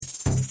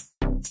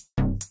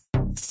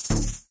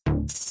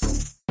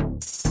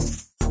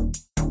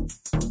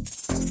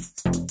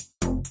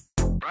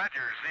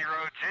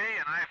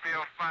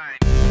Five,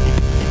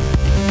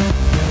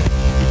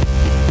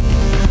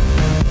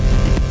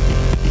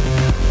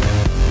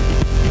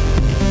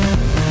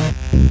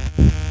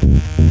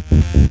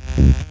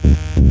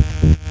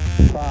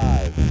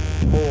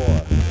 four,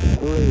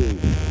 three,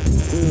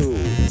 two,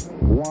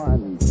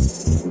 one,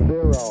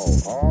 zero.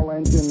 All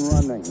engine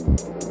running.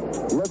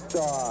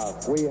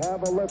 Liftoff. We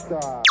have a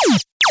liftoff.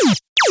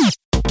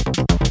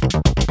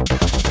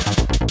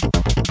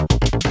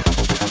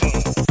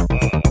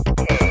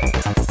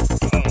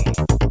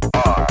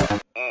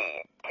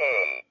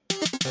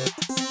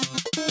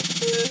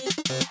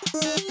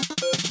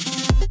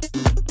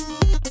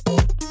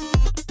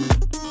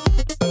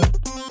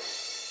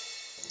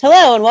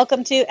 Hello, and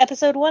welcome to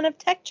episode 1 of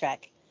Tech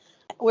Trek.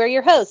 We're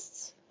your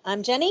hosts.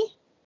 I'm Jenny.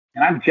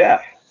 And I'm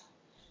Jeff.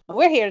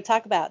 We're here to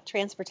talk about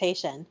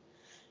transportation.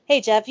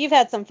 Hey, Jeff, you've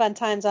had some fun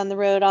times on the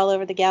road all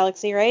over the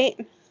galaxy, right?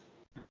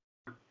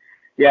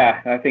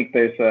 Yeah, I think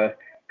there's a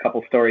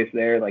couple stories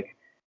there, like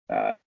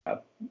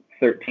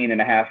 13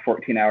 and a half,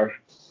 14 hours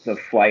of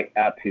flight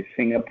out to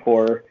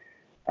Singapore,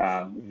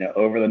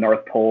 over the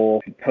North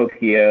Pole, to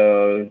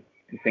Tokyo,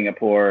 to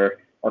Singapore,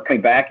 or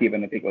coming back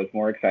even, I think was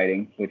more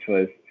exciting, which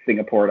was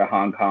Singapore to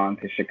Hong Kong,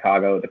 to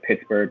Chicago, to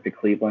Pittsburgh, to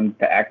Cleveland,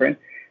 to Akron.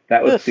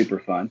 That was super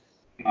fun.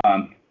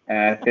 And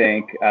I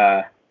think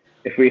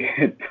if we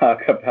could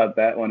talk about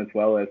that one as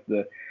well as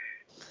the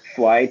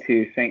fly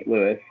to St.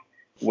 Louis,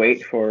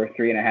 wait for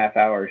 3.5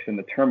 hours in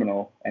the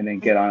terminal, and then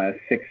get on a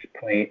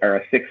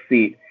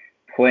six-seat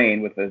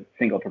plane with a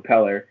single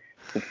propeller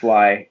to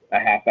fly a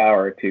half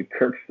hour to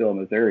Kirksville,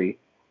 Missouri,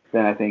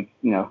 then I think,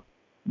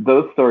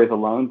 those stories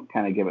alone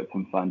kind of give it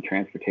some fun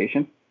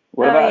transportation.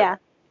 What about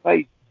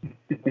you?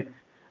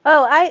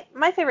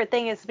 My favorite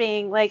thing is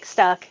being like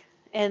stuck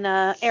in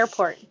an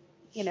airport,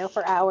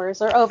 for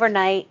hours or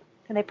overnight,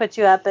 and they put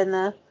you up in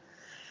the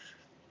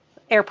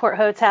airport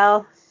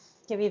hotel,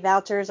 give you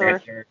vouchers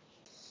right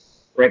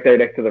there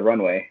next to the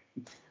runway.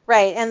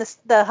 Right, and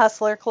the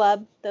Hustler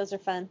Club, those are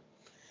fun.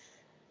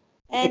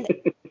 And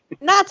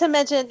not to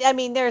mention,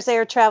 there's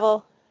air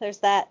travel,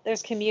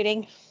 there's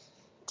commuting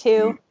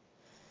too.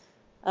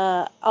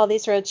 All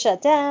these roads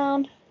shut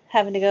down,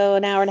 having to go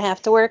an hour and a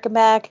half to work and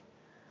back.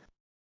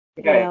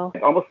 Yeah,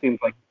 it almost seems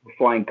like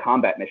flying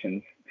combat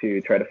missions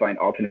to try to find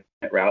alternate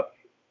routes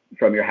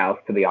from your house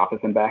to the office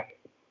and back.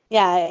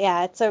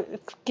 Yeah, it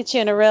gets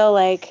you in a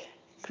real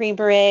Green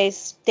Beret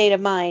state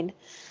of mind,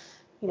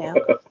 Yeah,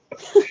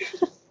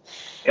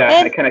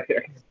 I kind of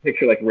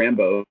picture like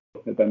Rambo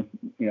as I'm,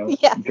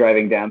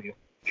 driving down these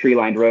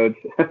tree-lined roads.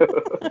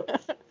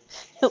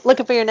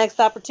 Looking for your next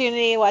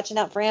opportunity, watching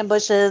out for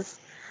ambushes,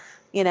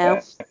 Yeah,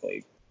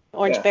 exactly.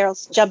 Orange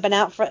barrels jumping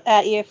out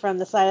at you from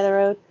the side of the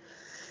road.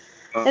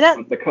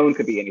 The cone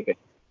could be anything.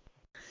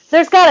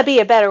 There's got to be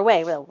a better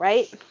way,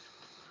 right?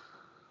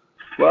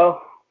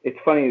 Well, it's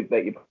funny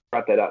that you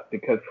brought that up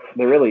because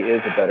there really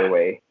is a better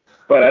way.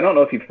 But I don't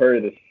know if you've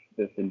heard of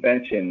this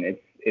invention.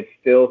 It's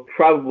still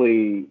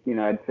probably,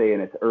 I'd say in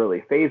its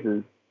early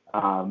phases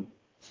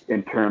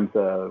in terms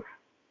of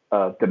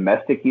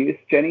domestic use,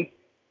 Jenny.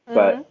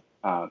 Mm-hmm.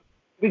 But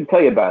we can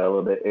tell you about it a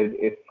little bit.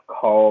 It's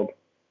called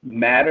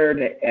matter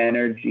to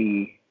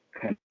energy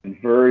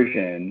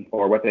conversion,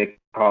 or what they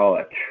call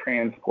a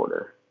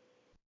transporter.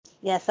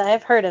 Yes,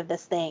 I've heard of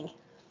this thing.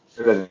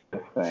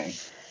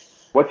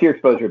 What's your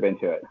exposure been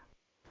to it?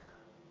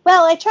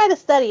 Well, I try to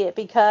study it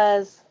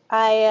because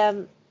I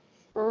am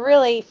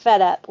really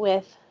fed up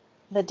with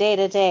the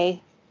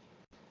day-to-day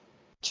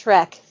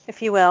trek,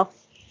 if you will,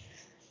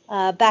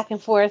 back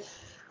and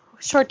forth,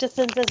 short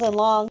distances and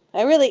long.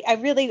 I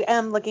really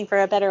am looking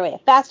for a better way, a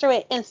faster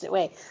way, instant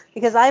way,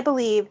 because I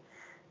believe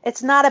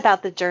it's not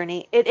about the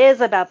journey. It is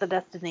about the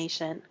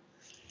destination.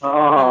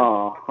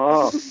 I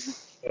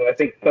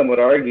think some would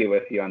argue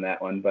with you on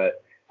that one,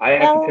 but I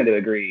actually tend to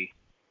agree,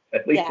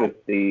 at least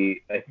with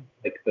the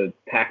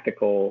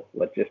tactical,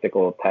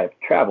 logistical type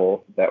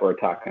travel that we're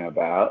talking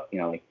about.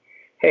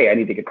 Hey, I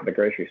need to get to the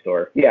grocery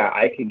store. Yeah,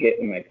 I could get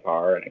in my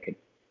car and I could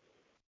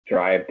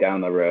drive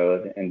down the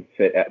road and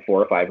sit at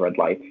 4 or 5 red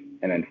lights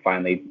and then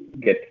finally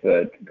get to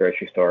the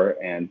grocery store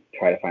and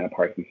try to find a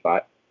parking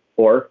spot.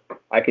 Or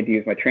I could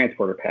use my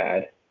transporter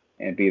pad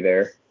and be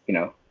there,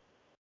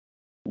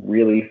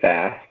 really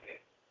fast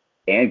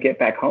and get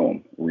back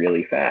home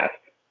really fast.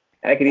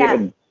 I could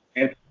even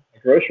transport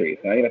groceries.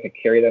 I don't even have to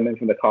carry them in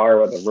from the car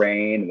with the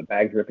rain and the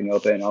bags ripping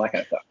open and all that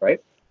kind of stuff,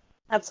 right?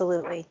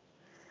 Absolutely.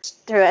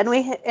 True.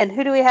 And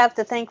who do we have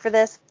to thank for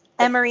this?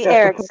 Emory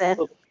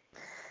Erickson,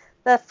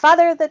 the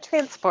father of the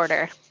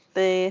transporter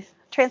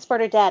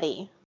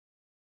daddy.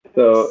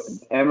 So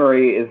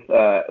Emory is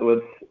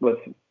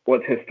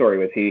what's his story?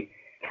 Was he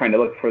trying to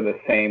look for the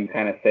same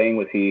kind of thing?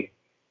 Was he,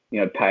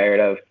 tired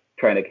of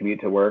trying to commute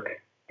to work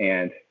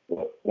and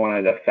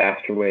wanted a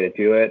faster way to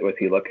do it? Was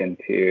he looking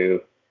to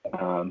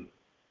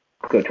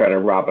go try to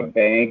rob a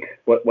bank?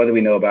 What do we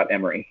know about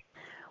Emory?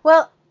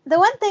 Well, the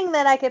one thing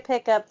that I could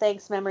pick up,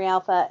 thanks Memory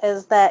Alpha,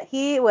 is that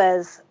he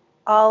was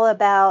all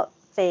about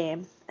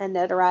fame and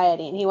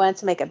notoriety, and he wanted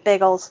to make a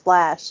big old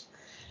splash.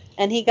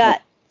 And he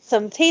got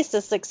some taste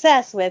of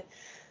success with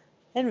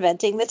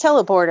inventing the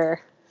teleporter,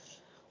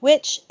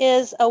 which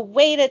is a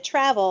way to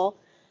travel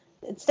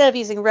instead of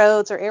using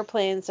roads or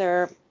airplanes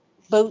or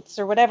boats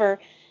or whatever,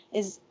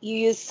 is you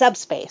use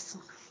subspace.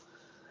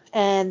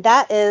 And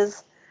that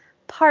is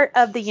part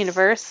of the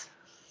universe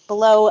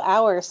below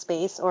our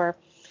space, or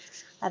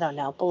I don't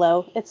know,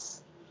 below.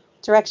 It's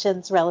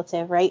directions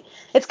relative, right?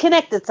 It's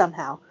connected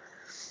somehow.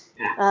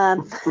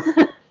 Um,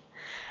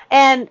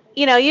 and,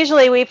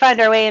 usually we find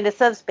our way into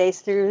subspace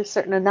through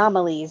certain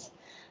anomalies.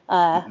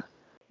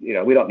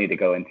 We don't need to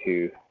go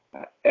into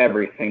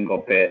every single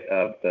bit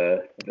of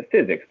the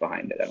physics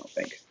behind it, I don't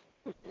think.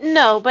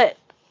 No, but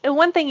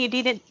one thing you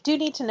do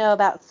need to know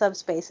about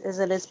subspace is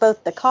it is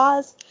both the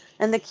cause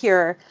and the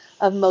cure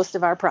of most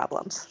of our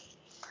problems.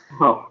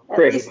 Oh,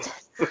 great.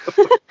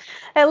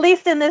 At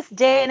least in this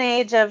day and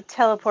age of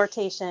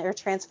teleportation or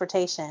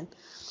transportation.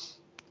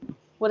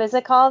 What is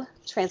it called?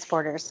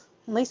 Transporters.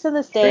 At least in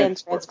this day and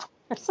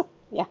transporters.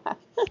 Yeah.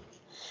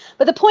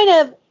 But the point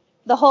of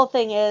the whole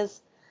thing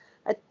is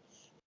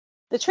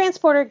the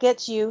transporter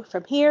gets you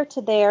from here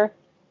to there,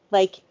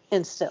 like,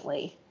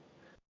 instantly.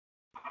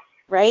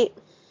 Right?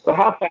 So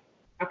how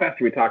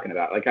fast are we talking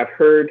about? Like, I've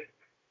heard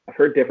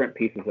different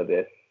pieces of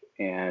this,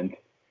 and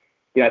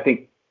I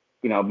think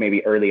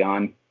maybe early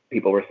on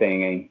people were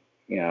saying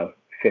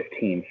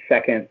 15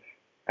 seconds.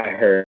 I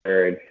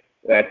heard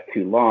that's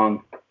too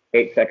long.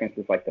 8 seconds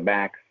is like the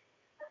max,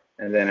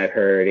 and then I've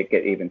heard it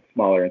get even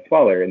smaller and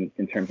smaller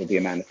in terms of the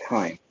amount of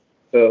time.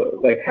 So,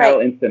 like, how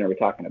instant are we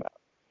talking about?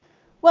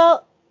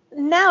 Well,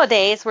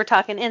 nowadays we're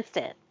talking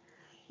instant.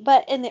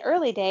 But in the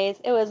early days,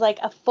 it was like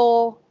a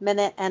full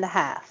minute and a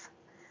half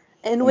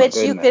in which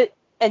you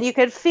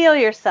could feel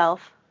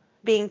yourself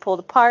being pulled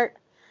apart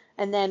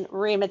and then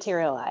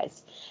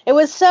rematerialize. It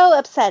was so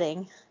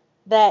upsetting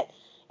that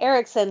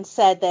Ericsson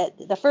said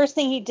that the first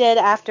thing he did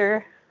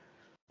after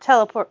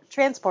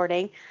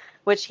transporting,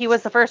 which he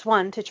was the first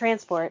one to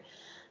transport,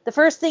 the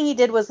first thing he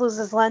did was lose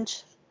his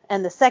lunch,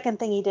 and the second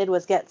thing he did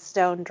was get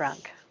stone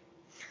drunk.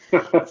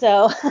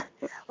 So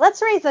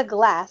let's raise a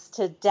glass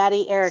to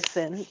Daddy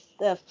Ericsson,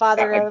 the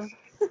father of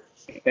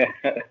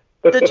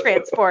the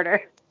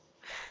transporter.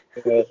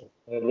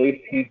 At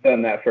least he's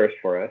done that first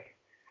for us.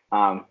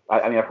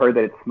 I've heard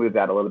that it's smoothed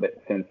out a little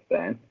bit since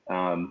then.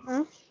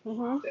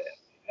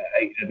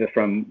 Just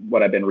from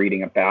what I've been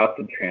reading about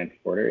the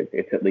transporter,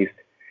 it's at least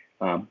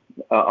a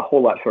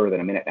whole lot shorter than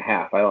a minute and a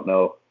half. I don't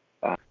know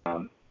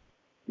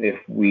if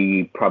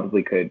we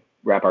probably could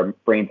wrap our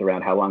brains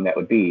around how long that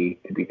would be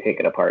to be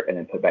taken apart and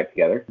then put back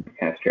together. It's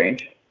kind of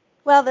strange.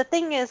 Well, the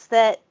thing is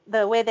that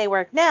the way they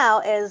work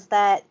now is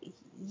that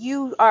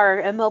you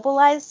are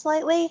immobilized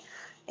slightly,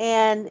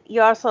 and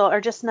you also are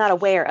just not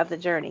aware of the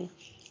journey.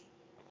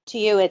 To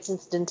you, it's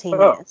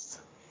instantaneous.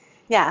 Oh.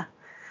 Yeah.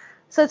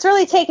 So it's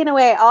really taken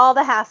away all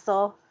the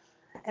hassle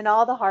and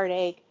all the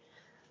heartache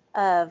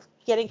of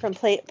getting from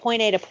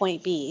point A to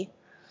point B.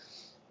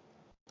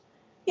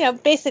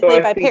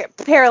 Basically by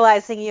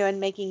paralyzing you and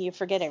making you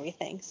forget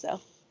everything. So.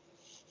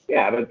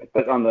 Yeah,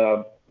 but on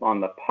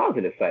the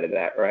positive side of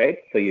that, right?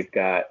 So you've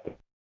got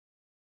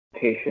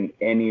transportation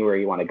anywhere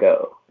you want to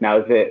go. Now,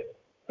 is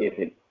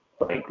it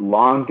like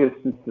long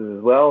distances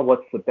as well?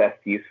 What's the best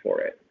use for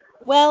it?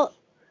 Well,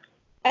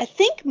 I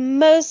think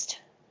most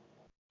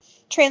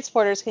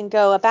transporters can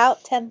go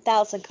about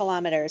 10,000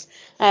 kilometers.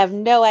 I have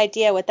no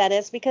idea what that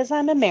is because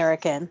I'm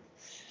American,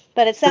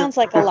 but it sounds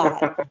like a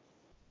lot.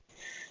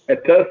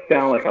 It does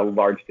sound like a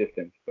large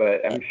distance,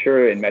 but I'm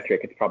sure in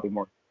metric it's probably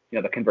more,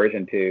 the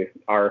conversion to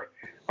our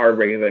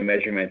regular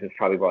measurement is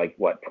probably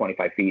like,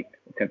 25 feet,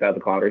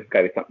 10,000 kilometers? It's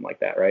got to be something like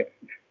that, right?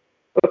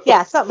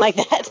 Yeah, something like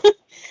that.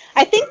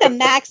 I think the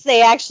max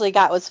they actually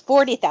got was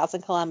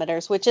 40,000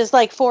 kilometers, which is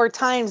like 4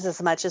 times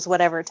as much as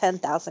whatever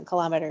 10,000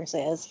 kilometers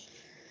is.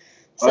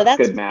 So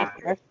that's good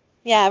math.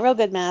 Yeah, real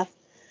good math.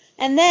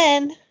 And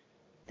then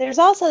there's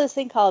also this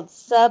thing called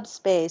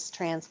subspace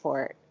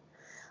transport.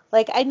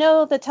 Like, I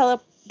know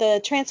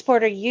the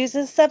transporter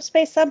uses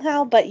subspace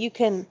somehow, but you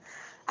can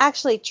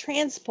actually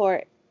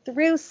transport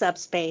through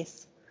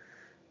subspace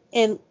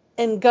and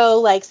go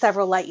like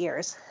several light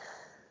years.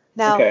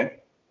 Now,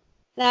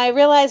 Now I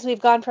realize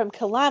we've gone from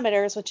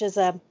kilometers, which is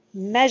a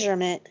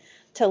measurement,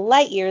 to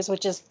light years,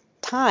 which is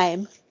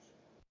time.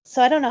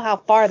 So I don't know how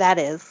far that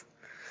is.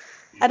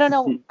 I don't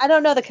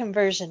know the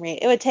conversion rate.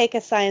 It would take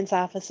a science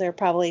officer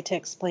probably to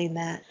explain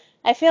that.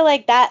 I feel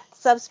like that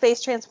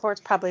subspace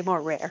transport's probably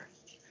more rare.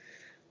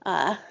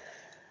 Well,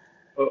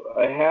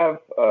 I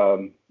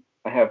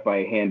have my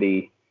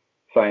handy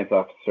science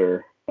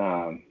officer,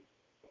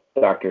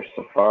 Dr.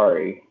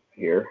 Safari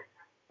here,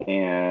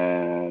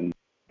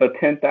 but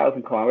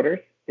 10,000 kilometers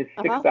is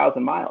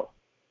 6,000 miles.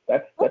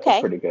 That's a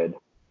pretty good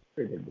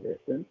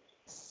distance.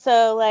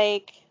 So,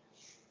 like,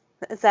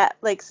 is that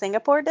like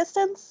Singapore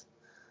distance?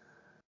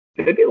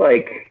 It'd be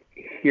like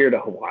here to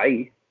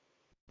Hawaii.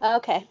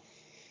 Okay.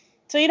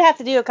 So you'd have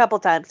to do a couple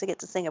times to get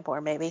to Singapore,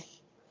 maybe.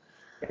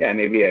 Yeah,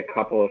 maybe a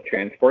couple of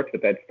transports,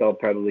 but that'd still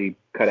probably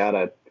cut out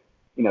a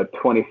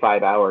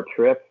 25-hour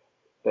trip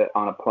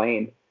on a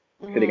plane,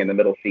 sitting in the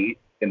middle seat,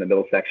 in the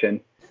middle section,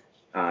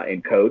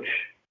 in coach.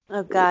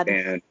 Oh God.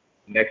 and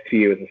next to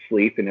you is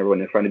asleep, and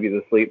everyone in front of you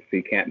is asleep, so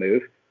you can't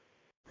move.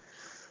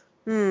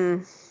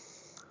 Hmm.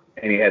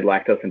 And you had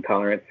lactose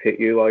intolerance hit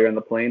you while you're on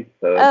the plane.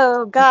 So.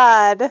 Oh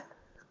God.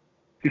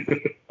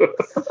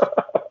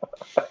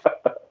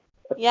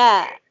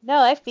 Yeah. No,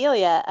 I feel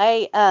ya.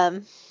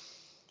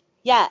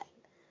 Yeah.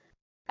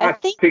 I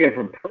Not think. speaking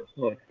from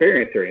personal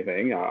experience or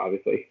anything,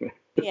 obviously.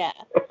 Yeah.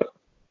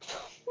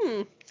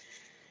 Hmm.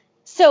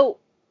 So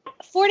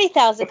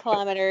 40,000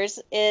 kilometers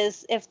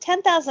is, if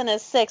 10,000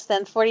 is 6,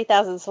 then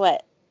 40,000 is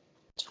what?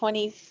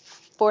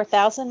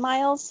 24,000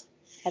 miles?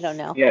 I don't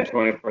know. Yeah,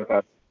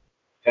 24,000.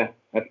 Yeah,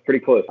 that's pretty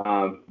close.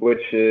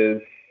 Which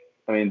is,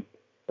 I mean,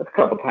 that's a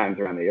couple times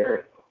around the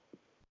Earth.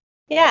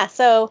 Yeah.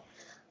 So,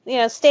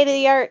 state of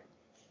the art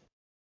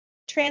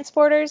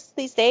transporters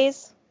these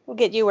days will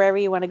get you wherever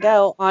you want to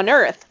go on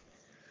Earth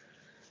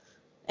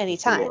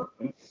anytime.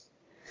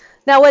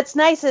 Now, what's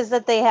nice is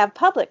that they have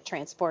public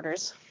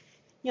transporters,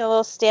 little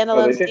Oh,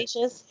 standalone they do.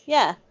 stations.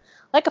 Yeah.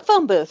 Like a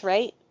phone booth,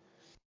 right?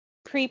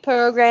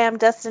 Pre-programmed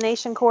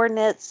destination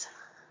coordinates.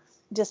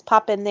 Just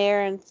pop in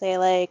there and say,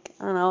 like,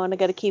 I don't know, I want to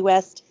go to Key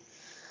West.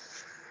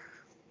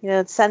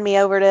 Send me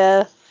over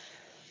to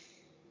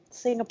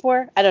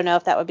Singapore. I don't know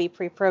if that would be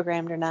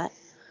pre-programmed or not.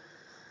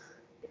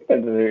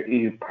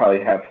 You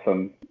probably have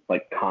some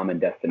like common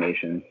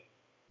destinations,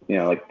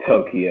 like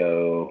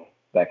Tokyo,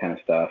 that kind of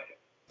stuff.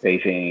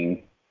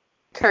 Beijing.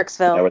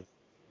 Kirksville.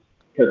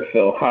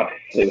 Kirksville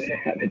obviously would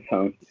have its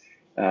own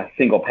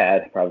single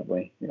pad,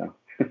 probably. Yeah.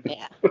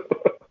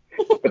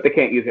 But they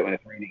can't use it when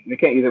it's raining. They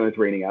can't use it when it's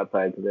raining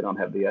outside because they don't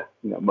have the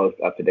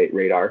most up-to-date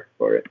radar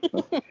for it.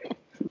 So.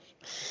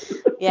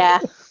 Yeah.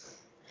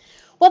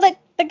 Well, the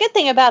good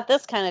thing about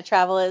this kind of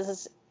travel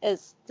is the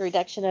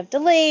reduction of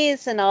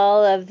delays and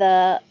all of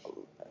the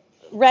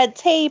red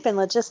tape and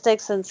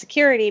logistics and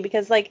security,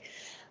 because like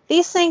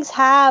these things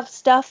have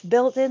stuff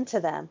built into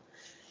them,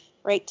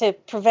 right, to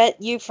prevent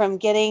you from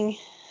getting,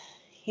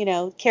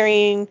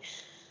 carrying,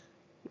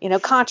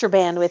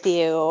 contraband with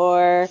you,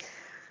 or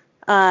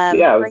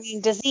bringing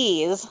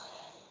disease.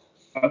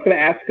 I was going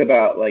to ask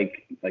about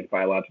like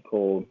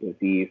biological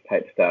disease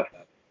type stuff.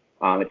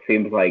 It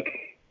seems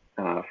like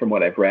from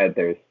what I've read,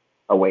 there's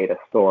a way to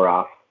store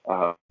off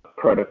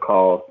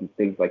protocols and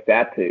things like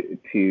that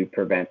to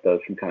prevent those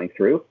from coming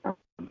through,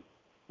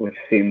 which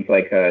seems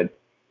like a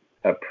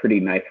pretty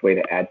nice way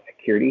to add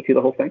security to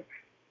the whole thing.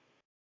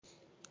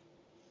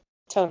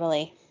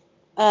 Totally.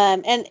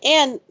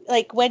 And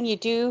like when you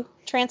do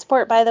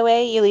transport, by the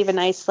way, you leave a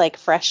nice like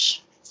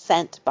fresh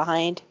scent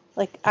behind,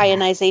 like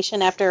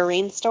ionization after a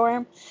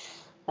rainstorm.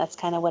 That's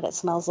kind of what it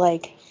smells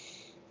like.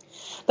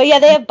 But yeah,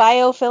 they have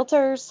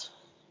biofilters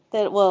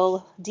that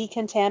will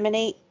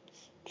decontaminate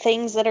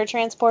things that are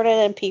transported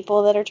and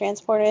people that are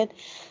transported.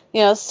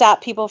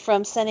 Stop people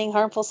from sending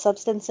harmful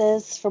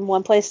substances from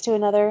one place to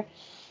another.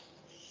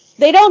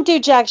 They don't do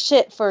jack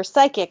shit for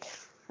psychic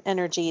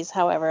energies,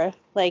 however.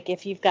 Like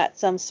if you've got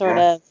some sort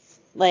of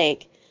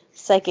like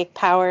psychic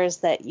powers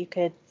that you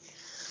could,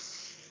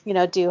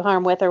 do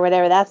harm with or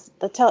whatever, that's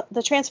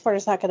the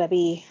transporter's not going to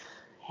be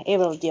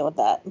able to deal with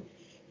that.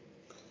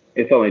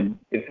 It's only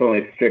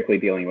strictly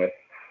dealing with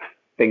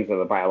things of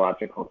a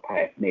biological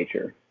type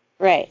nature.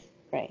 Right.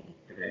 Okay.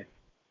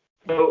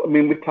 So, I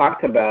mean, we've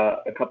talked about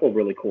a couple of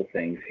really cool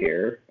things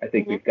here. I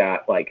think we've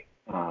got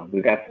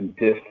some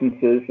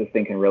distances this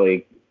thing can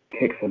really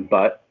kick some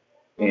butt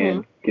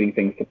in getting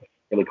things to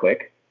really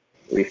quick.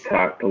 We've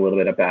talked a little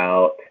bit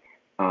about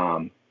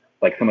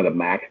like some of the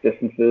max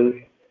distances.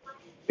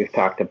 We've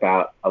talked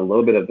about a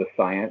little bit of the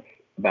science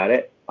about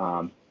it.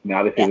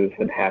 Obviously, this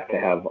would have to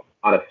have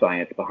a lot of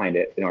science behind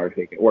it in order to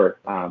make it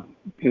work.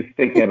 Just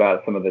thinking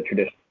about some of the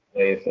traditional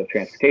ways of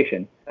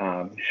transportation,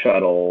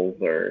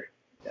 shuttles or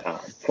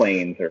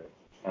planes, or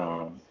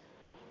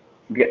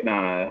getting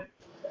on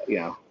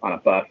a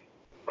bus,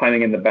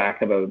 climbing in the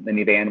back of a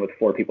minivan with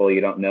 4 people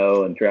you don't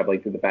know and traveling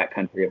through the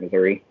backcountry of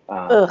Missouri,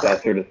 that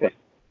sort of thing.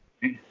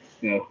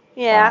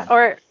 Yeah,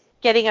 or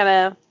getting on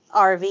a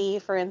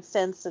RV, for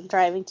instance, and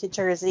driving to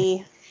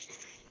Jersey.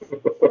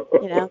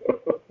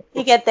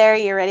 You get there,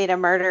 you're ready to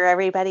murder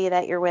everybody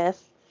that you're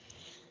with.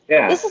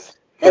 Yeah. This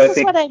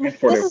is what I mean.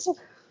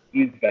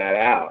 Use that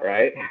out,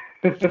 right?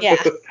 Yeah.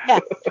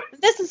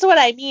 This is what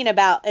I mean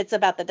about it's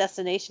about the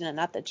destination and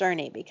not the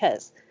journey,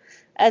 because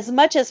as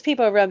much as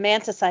people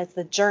romanticize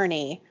the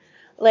journey,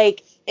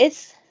 like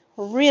it's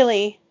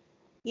really,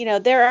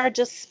 there are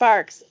just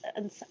sparks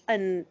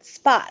and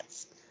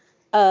spots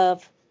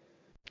of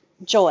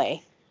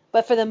joy,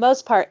 but for the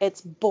most part,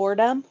 it's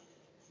boredom,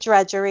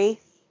 drudgery,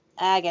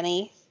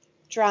 agony,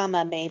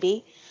 drama,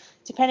 maybe,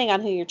 depending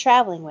on who you're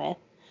traveling with,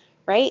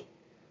 right?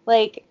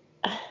 Like,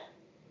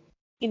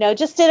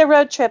 just did a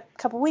road trip a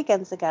couple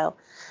weekends ago,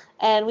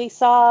 and we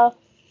saw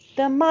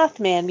the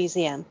Mothman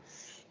Museum.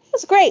 It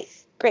was great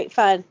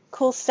fun,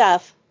 cool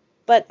stuff.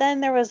 But then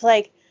there was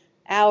like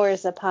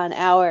hours upon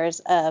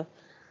hours of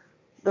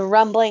the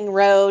rumbling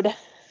road,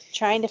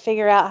 trying to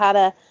figure out how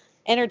to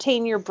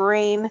entertain your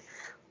brain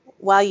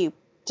while you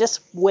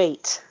just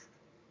wait.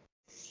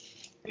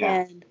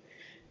 Yeah.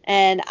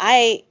 And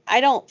I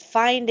don't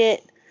find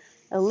it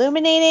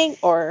illuminating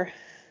or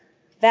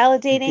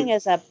validating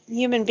as a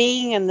human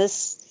being in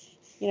this,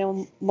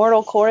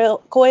 mortal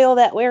coil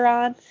that we're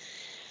on.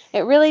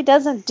 It really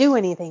doesn't do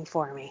anything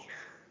for me.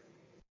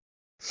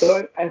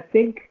 So I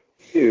think,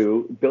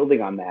 too,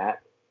 building on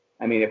that,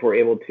 I mean, if we're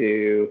able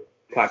to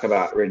talk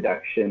about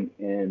reduction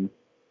in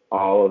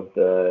all of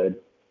the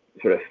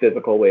sort of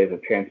physical ways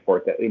of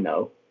transport that we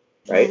know,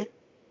 right?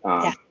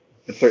 Yeah.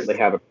 It certainly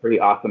have a pretty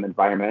awesome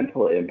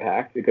environmental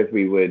impact because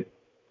we would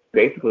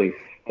basically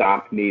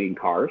stop needing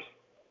cars,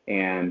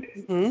 and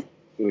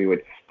we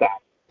would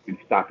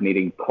stop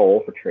needing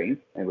coal for trains,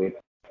 and we'd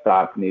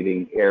stop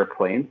needing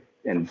airplanes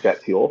and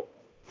jet fuel.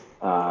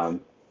 Stop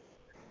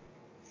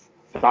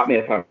me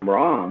if I'm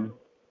wrong,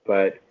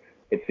 but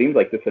it seems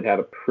like this would have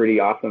a pretty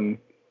awesome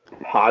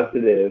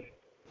positive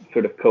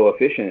sort of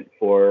coefficient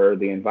for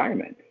the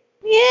environment.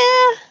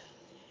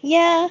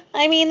 Yeah.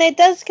 I mean, it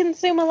does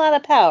consume a lot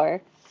of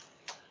power,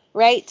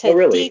 right? Oh,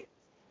 really?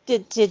 To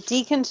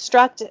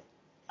deconstruct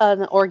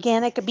an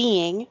organic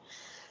being,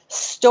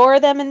 store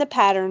them in the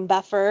pattern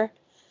buffer,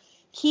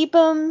 keep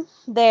them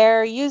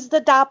there, use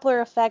the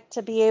Doppler effect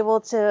to be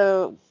able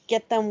to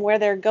get them where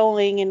they're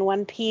going in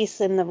one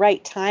piece in the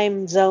right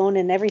time zone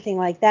and everything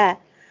like that.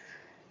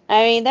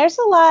 I mean, there's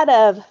a lot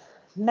of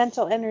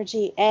mental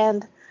energy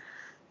and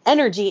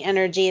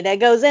energy that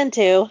goes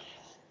into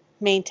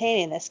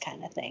maintaining this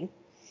kind of thing.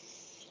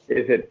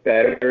 Is it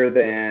better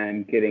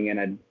than getting in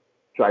a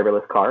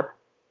driverless car?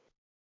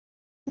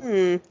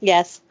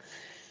 Yes.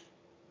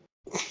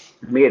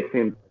 To me, it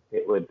seems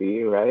it would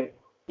be, right?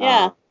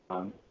 Yeah.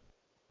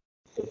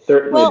 It's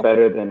certainly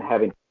better than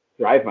having to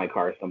drive my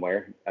car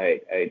somewhere.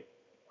 I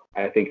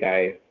think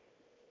I've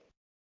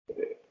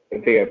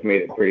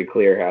made it pretty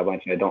clear how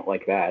much I don't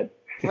like that.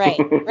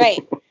 Right.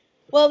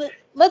 Well,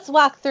 let's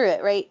walk through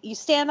it, right? You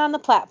stand on the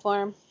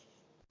platform.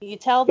 You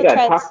tell the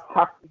treads.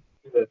 Talk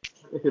to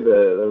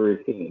the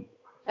routine.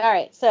 All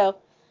right, so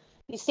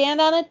you stand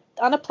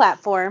on a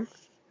platform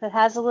that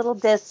has a little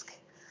disc,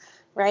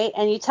 right?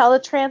 And you tell the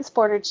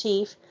transporter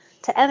chief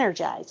to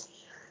energize,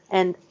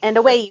 and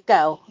away you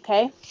go.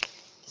 Okay.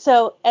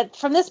 So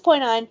from this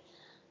point on,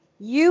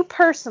 you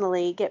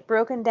personally get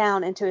broken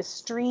down into a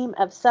stream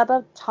of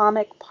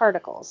subatomic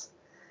particles.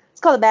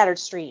 It's called a matter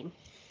stream.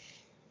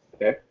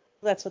 Okay.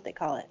 That's what they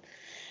call it.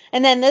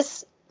 And then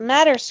this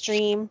matter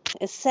stream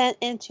is sent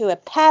into a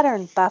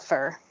pattern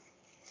buffer.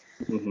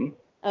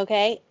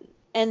 Okay.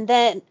 And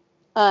then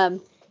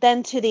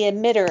to the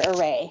emitter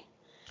array.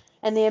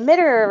 And the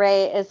emitter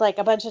array is like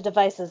a bunch of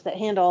devices that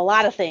handle a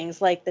lot of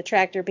things, like the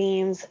tractor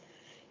beams,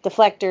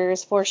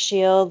 deflectors, force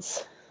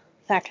shields,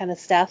 that kind of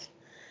stuff.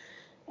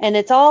 And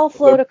it's all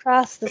flowed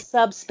across the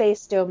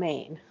subspace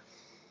domain.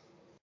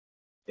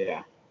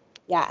 Yeah.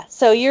 Yeah.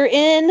 So you're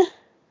in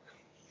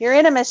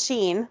a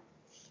machine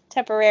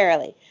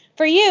temporarily.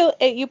 For you,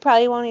 you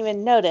probably won't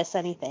even notice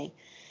anything.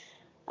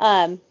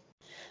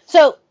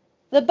 So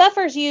the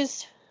buffer's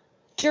used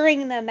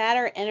during the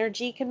matter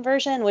energy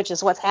conversion, which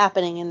is what's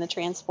happening in the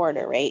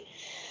transporter, right?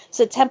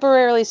 So it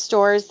temporarily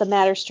stores the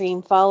matter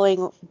stream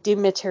following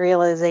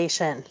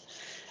dematerialization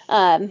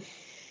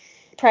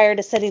prior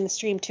to sending the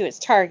stream to its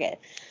target.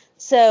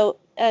 So,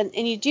 and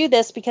you do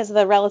this because of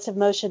the relative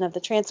motion of the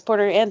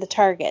transporter and the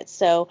target.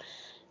 So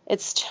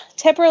it's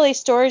temporarily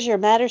stores your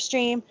matter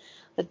stream.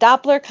 The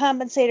Doppler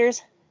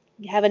compensators,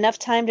 you have enough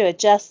time to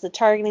adjust the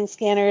targeting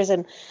scanners,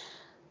 and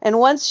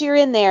once you're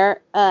in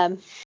there,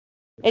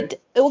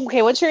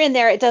 once you're in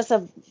there, it does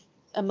a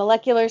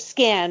molecular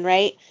scan,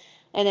 right?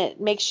 And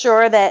it makes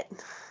sure that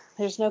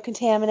there's no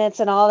contaminants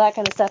and all that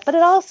kind of stuff. But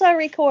it also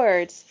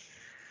records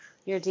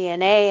your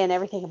DNA and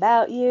everything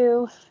about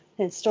you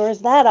and stores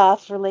that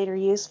off for later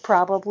use,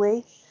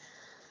 probably.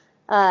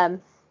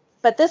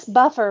 But this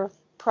buffer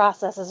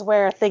process is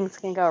where things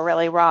can go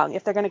really wrong.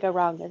 If they're going to go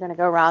wrong, they're going to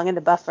go wrong in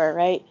the buffer,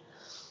 right?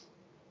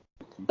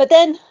 But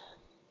then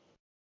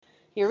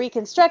you're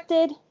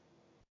reconstructed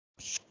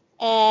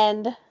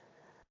and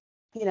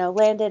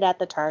landed at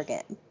the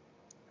target.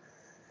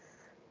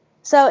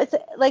 So it's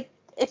like,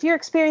 if you're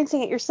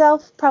experiencing it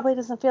yourself, probably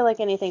doesn't feel like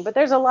anything, but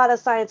there's a lot of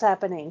science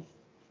happening.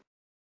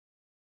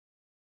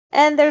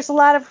 And there's a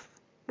lot of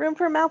room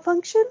for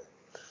malfunction.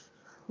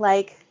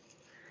 Like,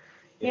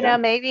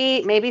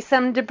 maybe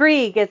some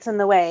debris gets in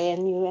the way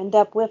and you end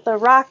up with a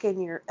rock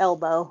in your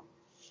elbow.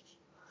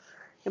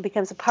 It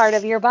becomes a part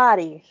of your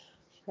body,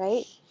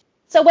 right?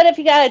 So what if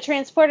you got a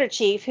transporter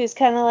chief who's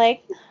kind of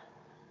like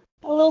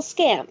a little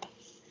scamp?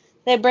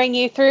 They bring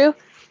you through,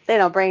 they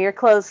don't bring your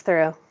clothes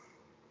through.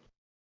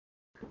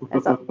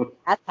 That's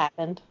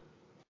happened.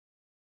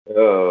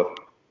 Oh.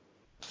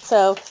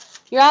 So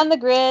you're on the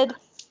grid.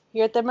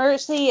 You're at the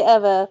mercy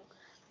of a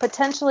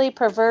potentially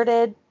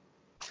perverted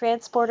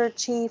transporter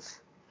chief.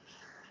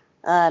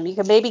 You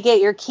can maybe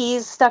get your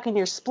keys stuck in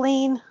your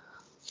spleen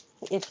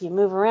if you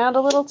move around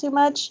a little too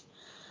much.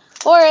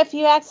 Or if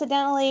you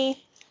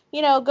accidentally,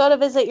 go to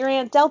visit your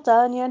Aunt Delta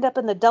and you end up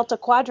in the Delta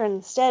Quadrant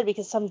instead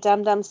because some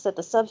dum-dum set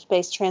the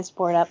subspace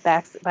transport up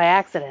by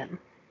accident.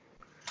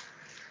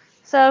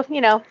 So,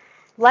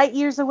 light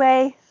years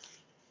away.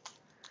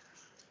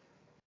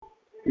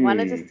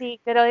 Wanted to see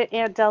good old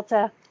Aunt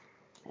Delta.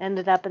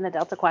 Ended up in the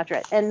Delta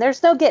Quadrant, and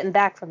there's no getting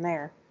back from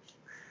there.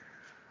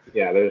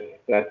 Yeah,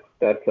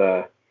 that's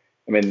I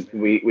mean,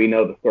 we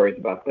know the stories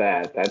about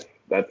that. That's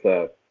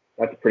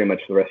pretty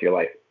much the rest of your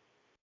life.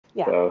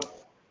 Yeah. So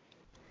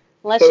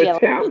Unless so you it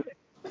sounds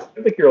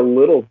like you're a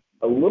little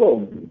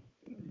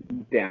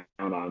down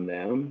on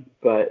them,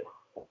 but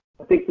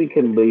I think we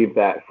can leave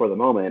that for the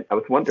moment. I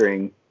was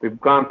wondering,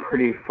 we've gone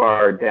pretty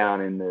far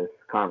down in this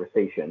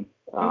conversation.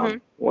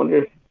 Wonder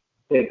if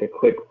we take a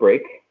quick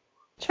break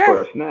for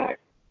Sure. a snack.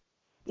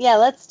 Yeah,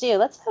 let's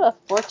have a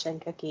fortune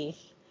cookie.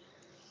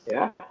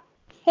 Yeah.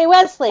 Hey,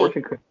 Wesley,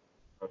 Fortune cookie.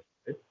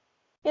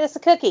 get us a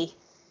cookie.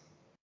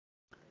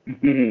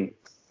 You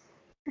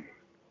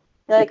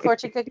like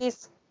fortune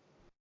cookies?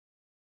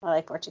 I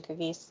like fortune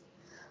cookies.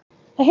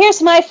 Now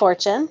here's my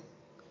fortune.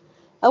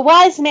 A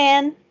wise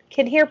man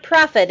can hear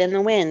profit in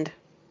the wind.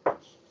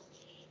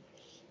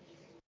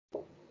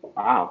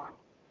 Wow.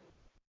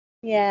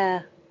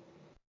 Yeah.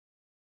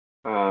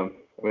 I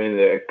mean,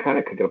 it kind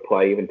of could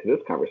apply even to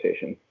this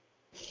conversation.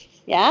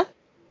 Yeah?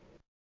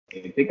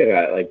 You think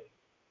about it, like,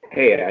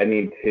 hey, I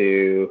need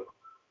to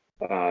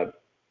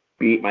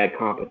beat my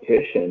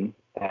competition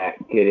at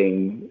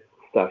getting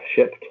stuff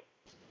shipped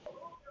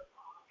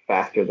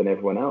faster than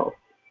everyone else.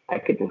 I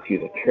could just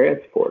use a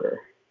transporter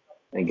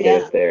and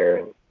get it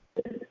there.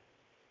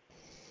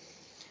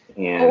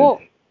 And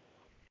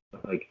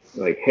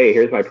like, hey,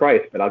 here's my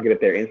price, but I'll get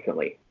it there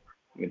instantly.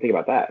 You can think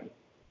about that.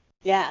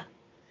 Yeah.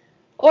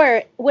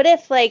 Or what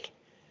if, like,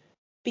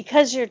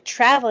 because you're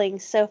traveling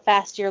so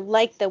fast, you're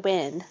like the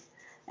wind,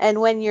 and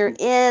when you're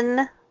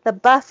in the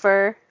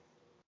buffer,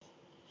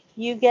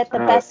 you get the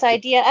best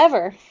idea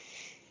ever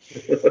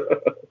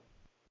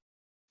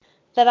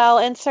that I'll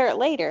insert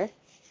later.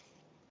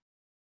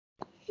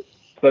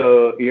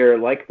 So you're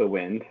like the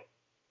wind,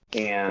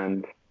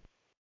 and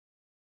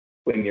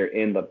when you're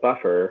in the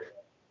buffer,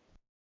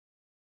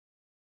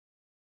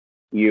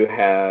 you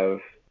have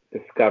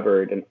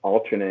discovered an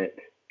alternate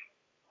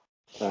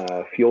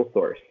fuel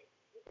source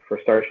for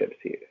starships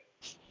to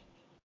use.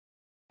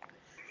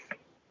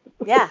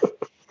 Yeah.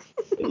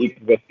 You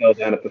can go sell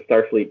down at the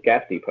Starfleet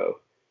gas depot.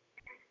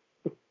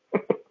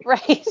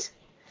 Right.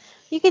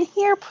 You can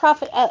hear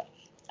profit.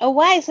 A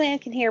wise man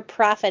can hear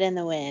profit in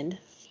the wind.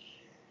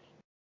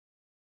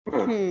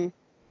 Huh.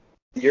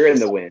 You're in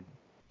the wind.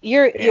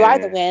 You are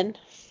the wind.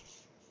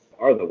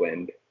 Are the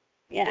wind.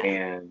 Yeah.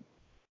 And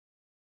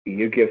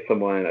you give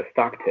someone a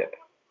stock tip.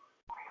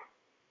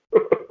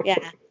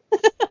 Yeah.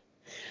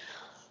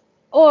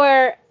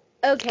 Or,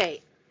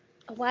 okay,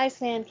 a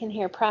wise man can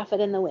hear profit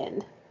in the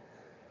wind.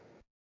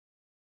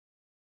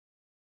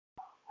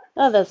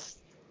 Oh, that's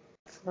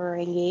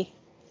Ferengi.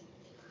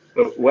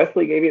 So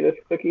Wesley gave you this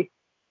cookie?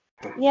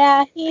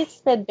 Yeah,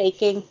 he's been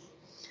baking.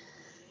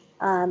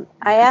 I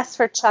asked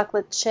for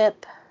chocolate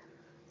chip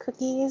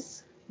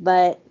cookies,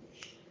 but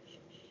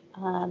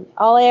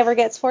all I ever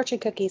get is fortune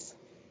cookies.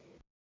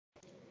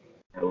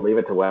 I'll leave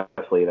it to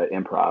Wesley to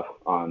improv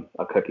on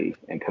a cookie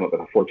and come up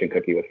with a fortune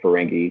cookie with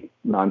Ferengi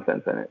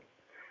nonsense in it.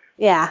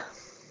 Yeah.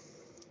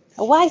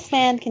 A wise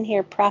man can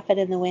hear profit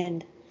in the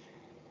wind.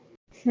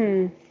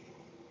 We'll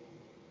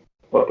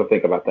have to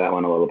think about that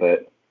one a little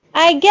bit.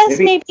 I guess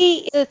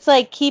maybe it's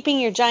like keeping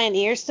your giant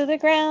ears to the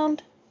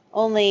ground,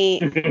 only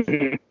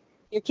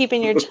you're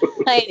keeping your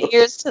giant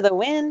ears to the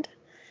wind.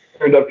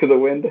 Turned up to the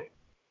wind.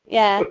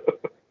 Yeah.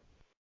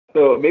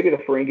 So maybe the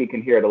Ferengi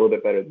can hear it a little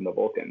bit better than the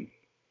Vulcans.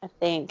 I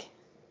think.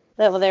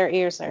 Well, their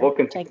ears are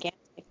Vulcans, gigantic.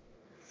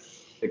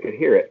 They could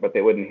hear it, but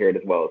they wouldn't hear it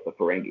as well as the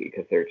Ferengi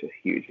because they're just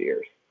huge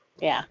ears.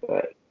 Yeah.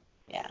 But,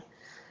 yeah.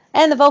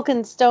 And the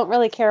Vulcans don't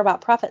really care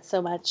about profit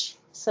so much,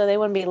 so they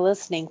wouldn't be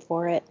listening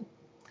for it.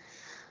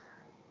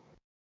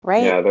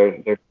 Right? Yeah,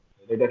 they're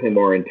definitely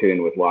more in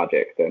tune with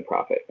logic than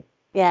profit.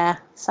 Yeah,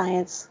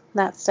 science,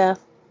 that stuff.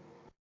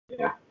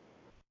 Yeah.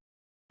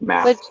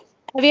 Math.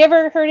 Have you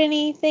ever heard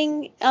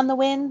anything on the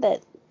wind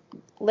that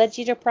led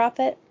you to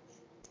profit?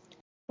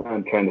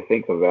 I'm trying to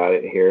think about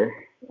it here.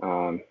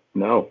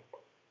 No,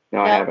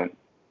 I haven't.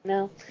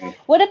 No.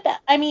 What about?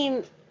 I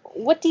mean,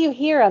 what do you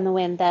hear on the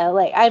wind though?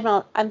 Like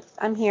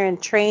I'm hearing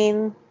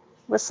train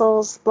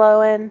whistles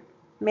blowing,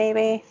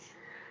 maybe.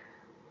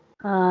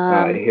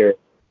 I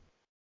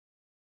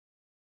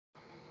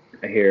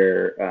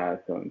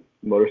hear some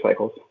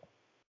motorcycles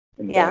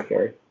in the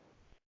backyard.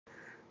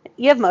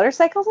 You have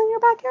motorcycles in your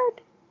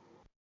backyard?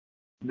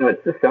 No,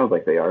 it just sounds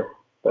like they are,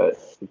 but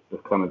it's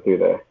just coming through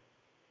the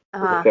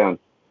sound.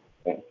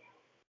 Yeah.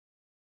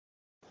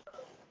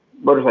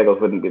 Motorcycles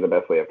wouldn't be the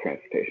best way of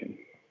transportation.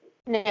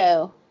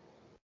 No.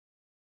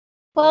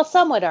 Well,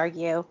 some would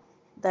argue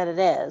that it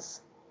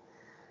is.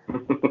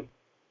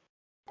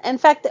 In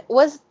fact,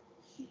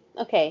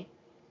 okay.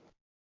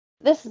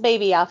 This may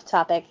be off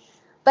topic,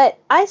 but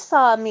I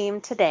saw a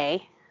meme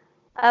today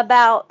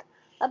about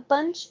a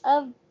bunch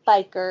of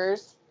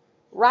bikers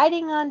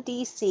riding on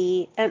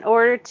DC in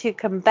order to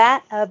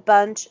combat a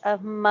bunch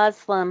of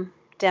Muslim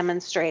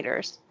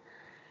demonstrators.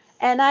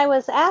 And I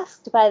was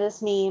asked by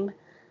this meme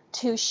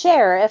to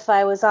share if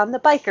I was on the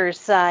bikers'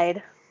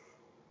 side.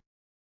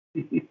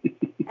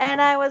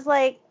 And I was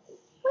like,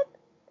 what?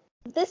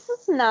 This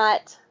is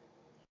not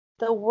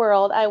the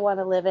world I want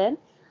to live in.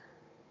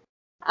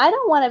 I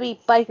don't want to be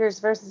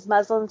bikers versus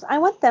Muslims. I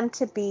want them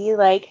to be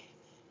like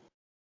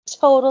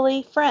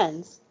totally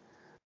friends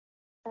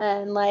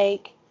and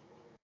like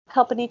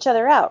helping each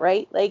other out,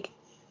 right? Like,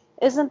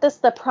 isn't this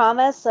the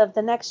promise of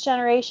the next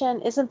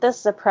generation? Isn't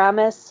this the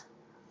promise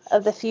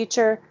of the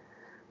future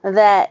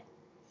that,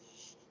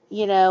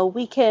 you know,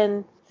 we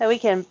can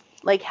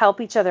like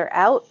help each other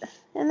out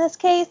in this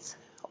case,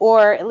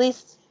 or at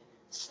least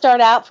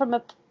start out from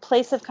a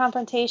place of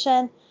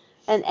confrontation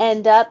and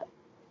end up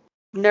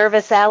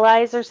nervous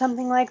allies or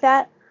something like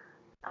that.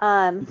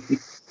 Um,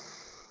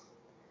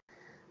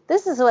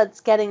 this is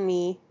what's getting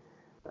me.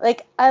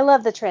 Like, I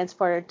love the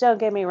transporter, don't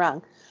get me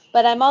wrong,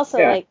 but I'm also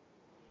Yeah. like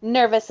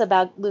nervous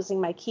about losing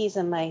my keys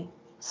and my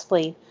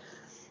spleen.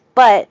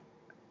 But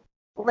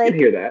I like, can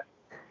hear that.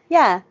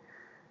 yeah,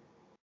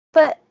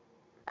 but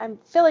I'm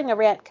feeling a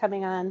rant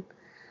coming on.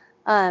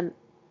 Um,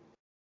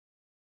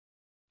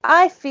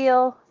 I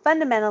feel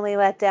fundamentally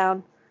let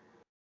down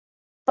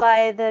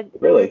by the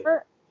Really?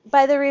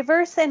 by the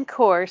reverse in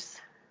course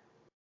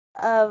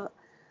of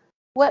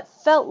what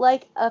felt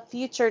like a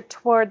future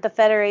toward the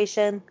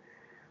Federation,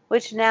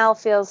 which now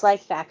feels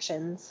like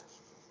factions.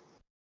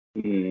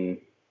 Hmm.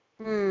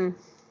 And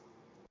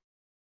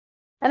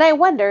I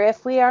wonder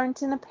if we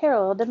aren't in a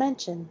parallel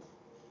dimension.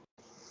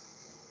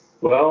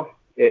 Well,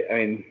 I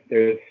mean,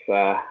 there's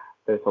a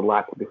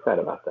lot to be said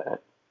about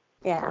that.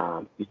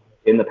 Yeah.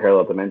 In the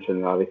parallel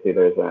dimension, obviously,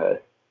 there's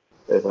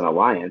an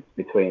alliance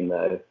between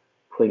the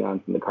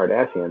Klingons and the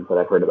Kardashians that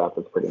I've heard about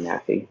that's pretty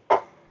nasty.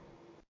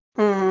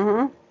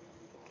 Mm-hmm.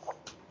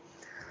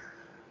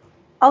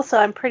 Also,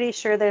 I'm pretty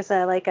sure there's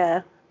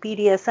a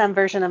BDSM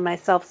version of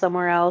myself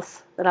somewhere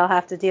else that I'll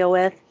have to deal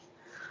with.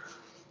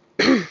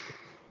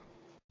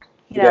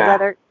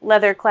 Yeah.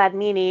 Leather clad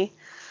meanie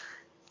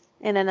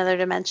in another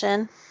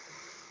dimension.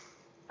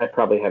 I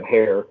probably have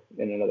hair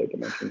in another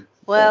dimension.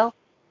 Well,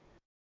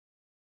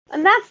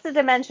 and that's the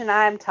dimension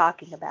I'm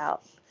talking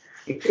about.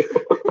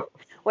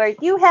 Where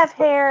you have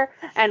hair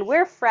and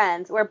we're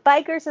friends, where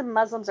bikers and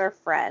Muslims are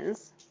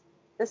friends.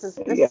 This is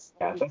Yeah,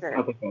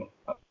 future.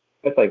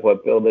 that's like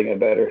what, building a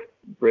better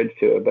bridge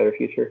to a better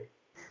future.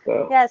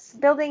 So Yes,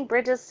 building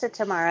bridges to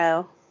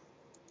tomorrow,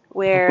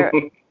 where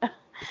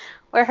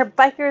her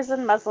bikers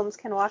and Muslims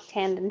can walk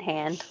hand in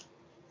hand.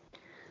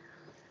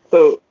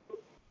 So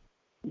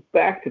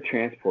back to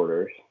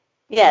transporters.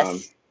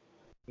 Yes.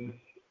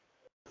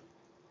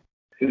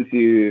 Since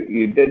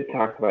you did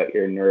talk about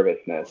your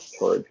nervousness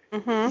towards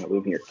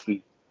losing your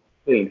keys,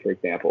 for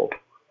example.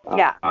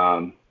 Yeah.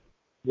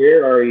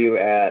 Where are you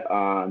at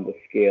on the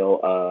scale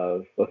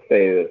of, let's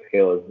say the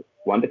scale is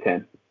 1 to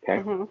 10.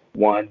 Okay.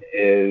 1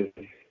 is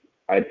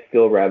I'd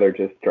still rather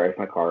just drive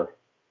my car.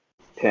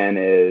 10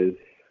 is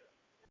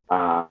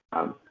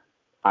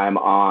I'm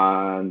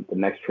on the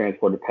next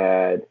transporter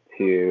pad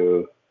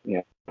to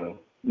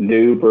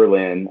New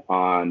Berlin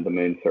on the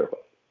moon surface.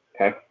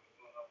 Okay.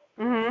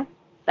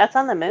 That's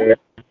on the moon.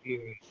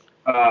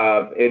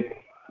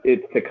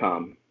 It's to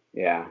come.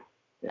 Yeah.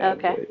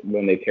 Okay.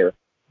 When they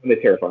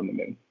terraform the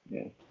moon.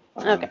 Yeah.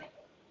 Okay.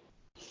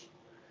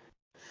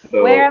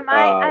 So, where am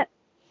I at?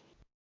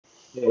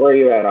 Where are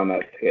you at on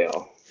that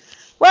scale?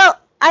 Well,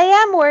 I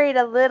am worried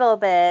a little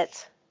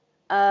bit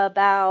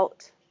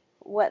about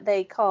what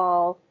they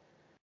call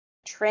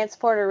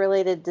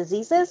transporter-related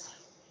diseases,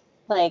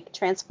 like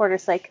transporter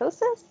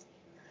psychosis.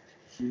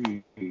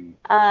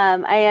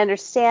 I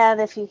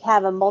understand if you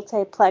have a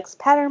multiplex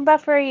pattern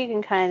buffer, you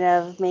can kind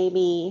of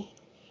maybe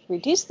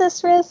reduce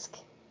this risk.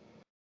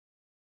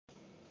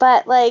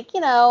 But,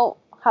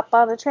 hop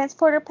on a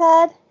transporter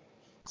pad,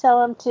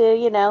 tell them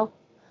to,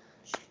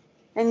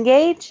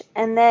 engage,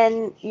 and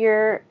then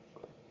you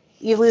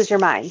lose your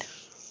mind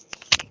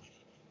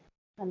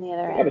on the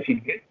other end. Yeah, but you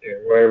get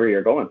there wherever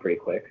you're going pretty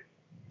quick.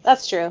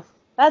 That's true.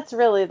 That's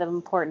really the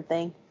important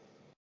thing.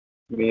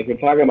 I mean, if you're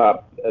talking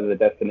about the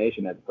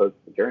destination as opposed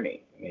to the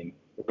journey, I mean,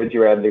 would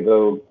you rather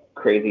go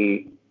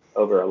crazy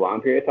over a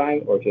long period of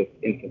time or just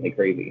instantly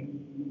crazy?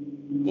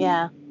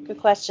 Yeah, good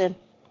question.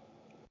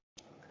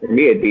 For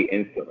me, it'd be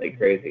instantly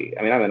crazy.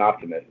 I mean, I'm an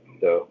optimist,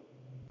 so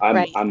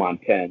I'm on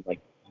 10,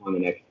 like on the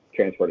next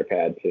transporter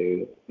pad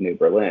to New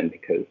Berlin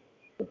because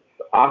it's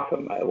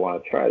awesome. I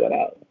want to try that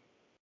out.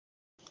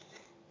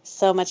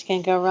 So much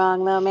can go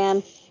wrong, though,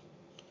 man.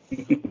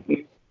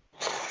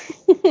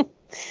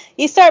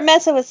 You start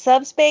messing with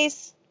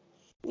subspace,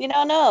 you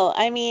don't know.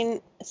 I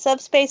mean,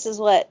 subspace is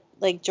what,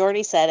 like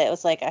Jordy said, it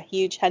was like a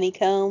huge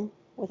honeycomb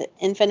with an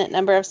infinite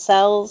number of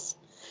cells,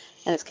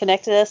 and it's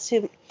connected us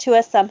to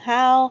us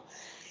somehow,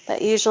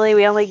 but usually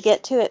we only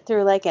get to it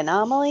through like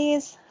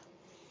anomalies.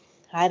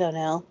 I don't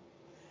know.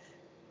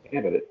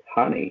 Yeah, but it's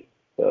honey,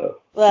 so.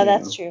 Well,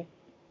 that's true.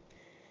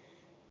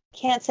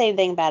 Can't say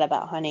anything bad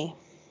about honey.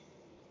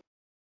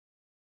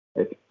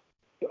 It's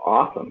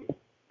awesome.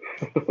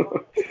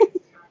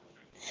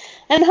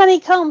 And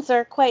honeycombs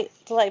are quite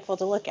delightful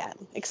to look at,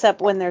 except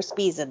when there's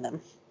bees in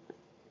them.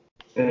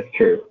 That's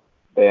true.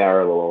 They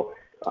are a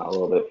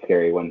little bit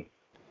scary when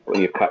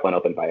when you cut one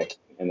open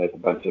and there's a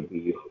bunch of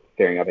bees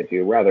staring up at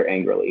you rather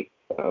angrily.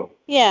 So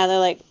Yeah, they're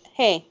like,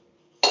 hey,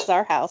 this is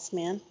our house,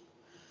 man.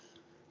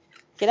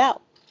 Get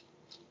out.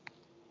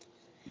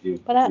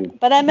 But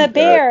I'm a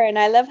bear and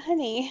I love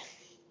honey.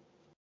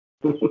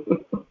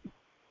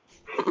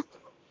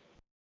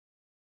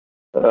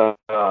 So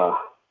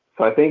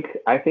I think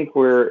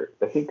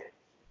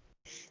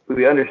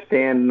we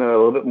understand a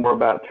little bit more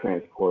about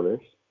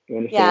transporters. We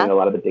understand a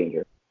lot of the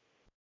danger.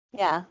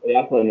 Yeah. We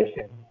also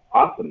understand how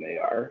awesome they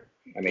are.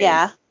 I mean,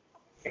 yeah.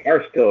 They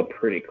are still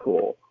pretty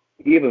cool,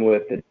 even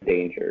with the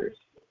dangers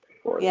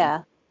for them.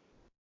 Yeah.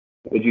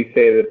 Would you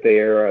say that they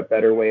are a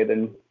better way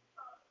than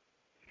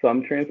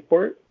some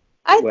transport?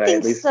 I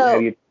think so.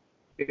 Do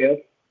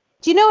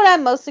you know what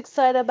I'm most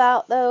excited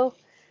about, though?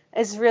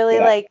 Is really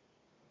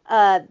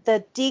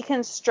the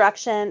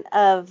deconstruction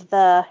of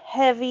the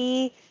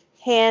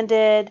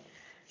heavy-handed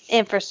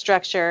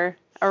infrastructure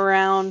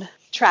around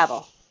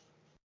travel.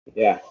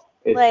 Yeah.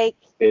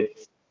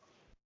 It's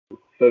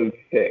so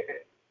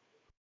thick.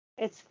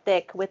 It's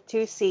thick with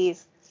 2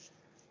 C's.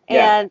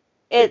 Yeah. And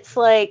it's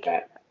like,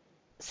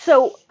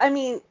 so, I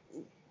mean,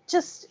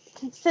 just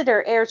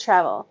consider air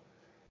travel.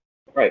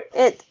 Right.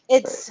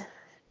 It's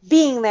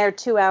being there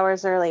 2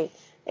 hours early.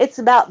 It's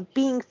about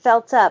being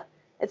felt up.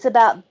 It's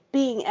about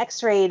being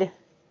x-rayed,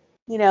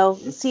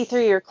 see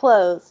through your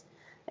clothes.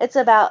 It's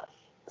about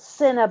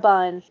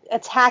Cinnabon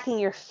attacking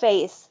your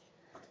face.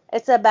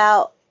 It's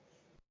about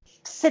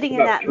sitting in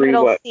that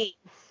middle seat.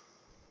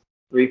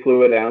 3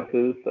 fluid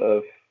ounces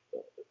of,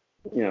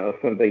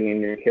 something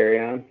in your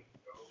carry-on.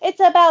 It's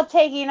about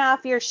taking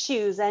off your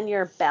shoes and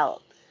your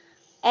belt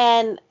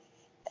and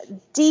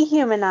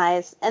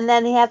dehumanize, and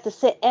then you have to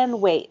sit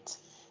and wait.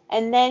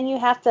 And then you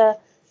have to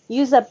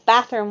use a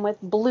bathroom with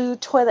blue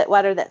toilet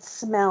water that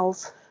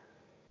smells.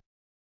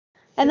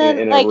 And then,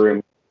 in a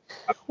room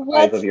the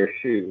size of your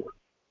shoe.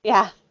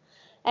 Yeah.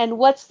 And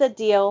what's the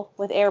deal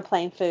with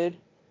airplane food?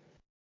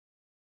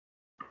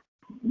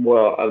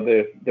 Well,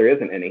 there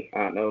isn't any. I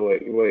don't know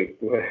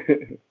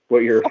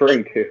what you're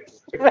referring to.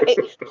 Right.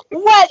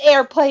 What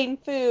airplane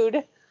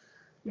food,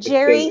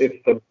 Jerry?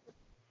 It's the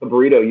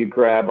burrito you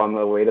grab on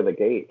the way to the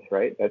gate,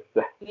 right? That's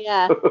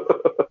Yeah.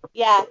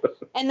 Yeah.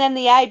 And then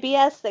the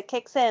IBS that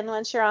kicks in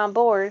once you're on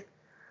board.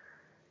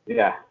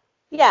 Yeah.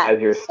 Yeah. As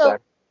you're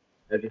stuck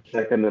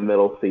in the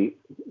middle seat.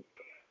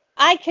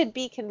 I could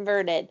be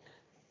converted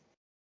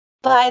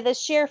by the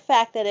sheer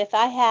fact that if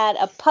I had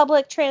a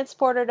public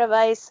transporter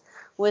device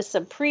with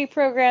some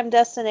pre-programmed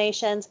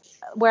destinations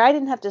where I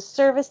didn't have to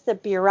service the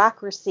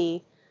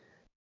bureaucracy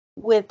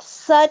with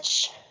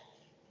such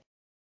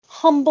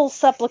humble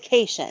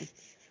supplication.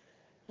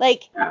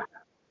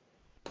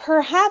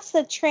 Perhaps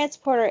the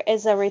transporter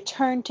is a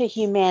return to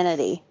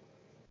humanity.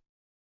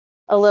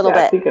 A little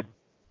bit. Think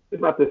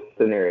about this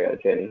scenario,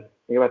 Jenny.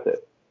 Think about this.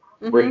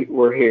 Mm-hmm.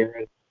 We're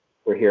here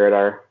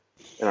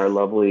in our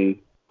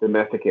lovely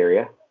domestic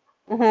area.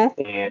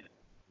 Mm-hmm. And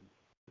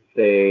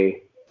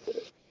say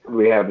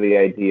we have the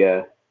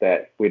idea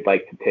that we'd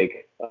like to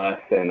take us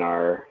and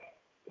our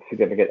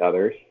significant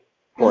others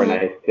for a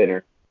nice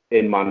dinner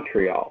in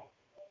Montreal.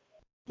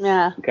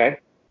 Yeah. Okay?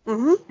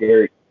 Mm-hmm.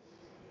 Your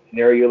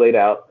scenario laid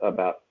out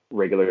about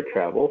regular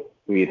travel.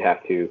 We'd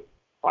have to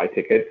buy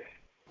tickets.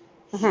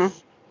 Mm-hmm.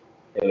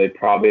 And they'd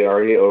probably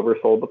already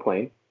oversold the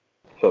plane.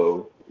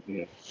 So,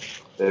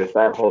 there's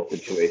that whole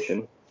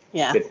situation.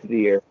 Yeah. Get to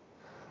the air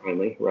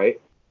finally, right?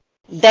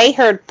 They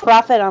heard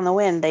profit on the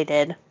wind, they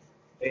did.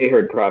 They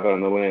heard profit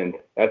on the wind.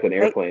 That's an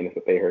airplane, is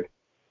what they heard.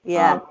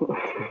 Yeah.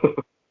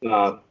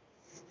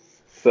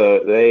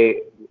 So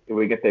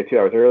we get there 2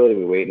 hours early,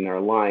 we wait in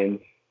our lines,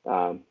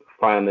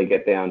 finally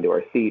get down to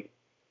our seat.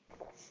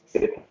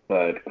 It's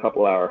a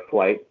couple-hour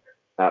flight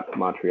out to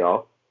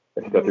Montreal.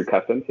 You have to go through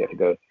customs. You have to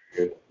go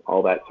through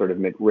all that sort of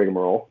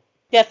rigmarole.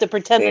 You have to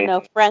pretend to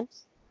know French.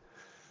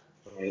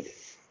 Right.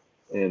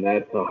 And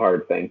that's a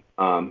hard thing.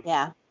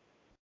 Yeah.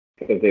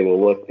 Because they will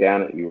look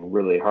down at you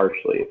really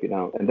harshly if you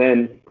don't. And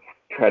then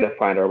try to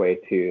find our way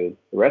to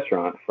the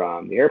restaurant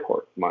from the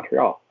airport,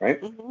 Montreal,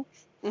 right?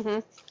 Mm-hmm. Mm-hmm.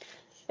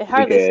 It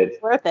hardly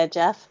seems worth it,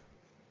 Jeff.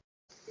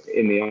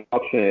 In the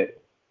alternate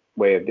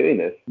way of doing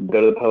this, go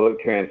to the public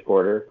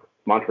transporter.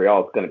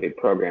 Montreal is going to be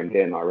programmed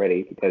in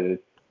already because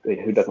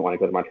who doesn't want to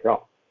go to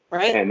Montreal?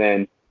 Right. And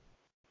then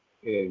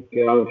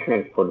get on the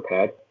transporter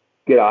pad,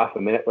 get off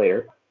a minute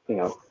later,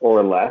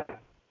 or less,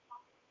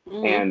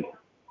 and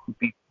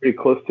be pretty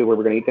close to where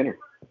we're going to eat dinner.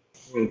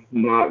 It's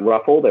not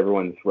ruffled.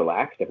 Everyone's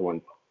relaxed.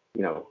 Everyone's,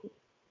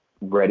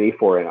 ready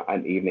for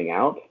an evening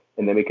out.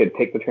 And then we could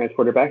take the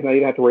transporter back. Now you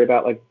don't have to worry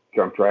about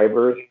drunk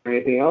drivers or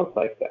anything else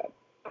like that.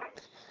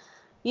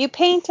 You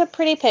paint a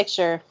pretty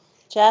picture,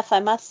 Jeff, I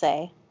must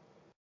say.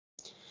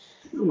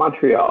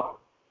 Montreal.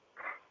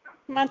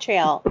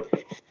 The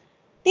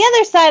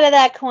other side of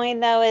that coin,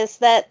 though, is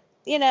that,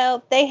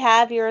 they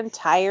have your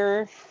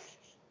entire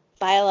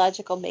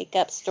biological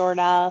makeup stored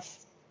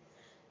off.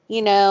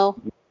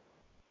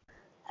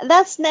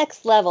 That's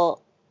next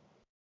level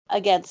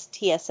against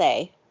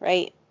TSA,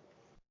 right?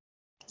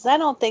 Because I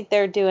don't think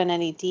they're doing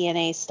any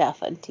DNA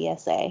stuff on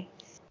TSA.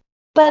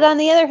 But on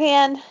the other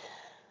hand,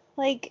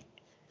 like,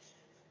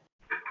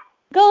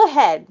 go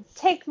ahead,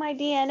 take my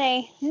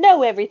DNA,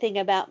 know everything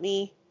about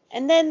me,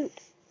 and then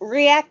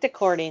react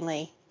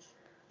accordingly.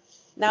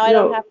 Now I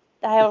don't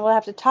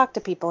have to talk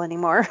to people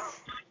anymore.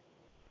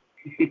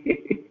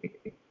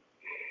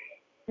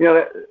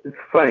 It's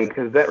funny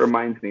because that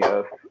reminds me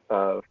of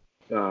a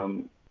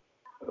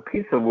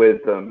piece of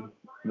wisdom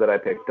that I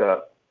picked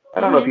up. I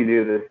don't know if you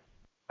knew this.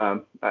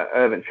 I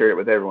haven't shared it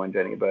with everyone,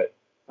 Jenny, but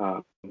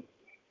I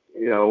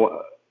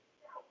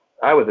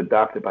was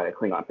adopted by a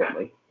Klingon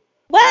family.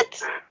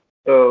 What?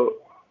 So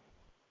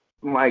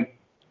my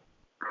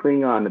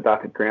Klingon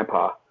adopted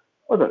grandpa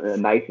wasn't the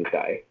nicest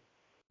guy.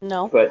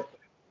 No. But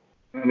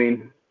I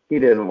mean, he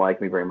didn't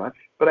like me very much.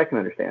 But I can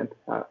understand.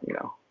 Well,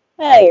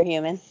 you're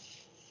human.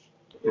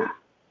 Yeah.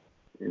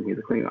 And he's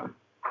a Klingon.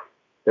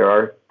 There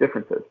are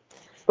differences.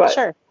 But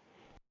sure.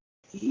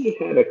 He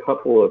had a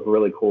couple of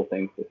really cool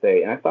things to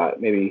say, and I thought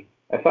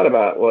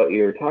about what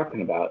you were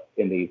talking about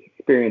in these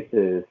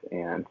experiences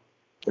and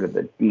sort of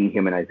the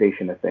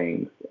dehumanization of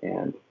things,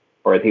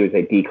 or as he would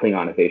say,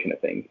 de-Klingonization of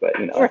things. But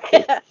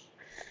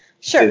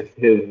sure.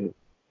 His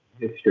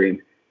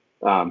stream.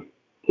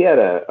 He had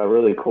a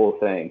really cool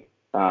thing.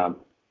 So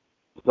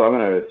I'm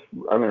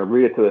gonna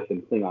read it to us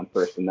in Klingon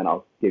first, and then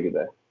I'll give you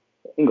the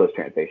English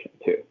translation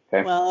too.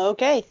 Okay. Well,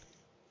 okay.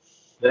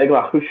 Okay?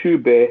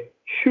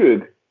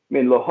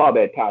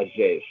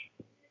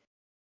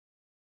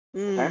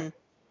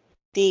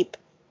 Deep.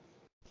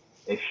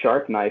 A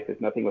sharp knife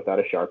is nothing without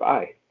a sharp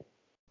eye.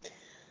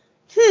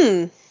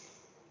 And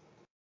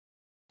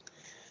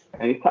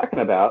he's talking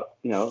about,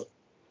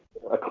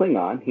 a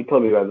Klingon. He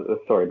told me about the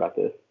story about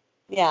this.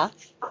 Yeah.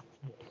 A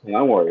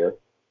Klingon warrior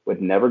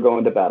would never go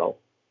into battle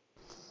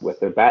with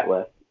their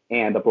batleth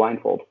and a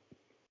blindfold.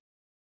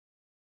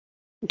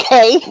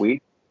 Okay.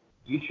 We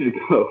should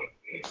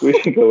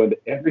go into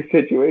every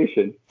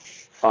situation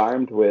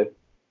armed with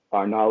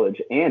our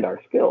knowledge and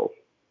our skills.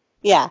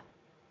 Yeah.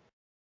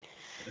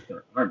 That's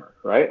our armor,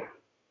 right?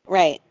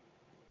 Right.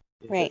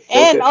 Right.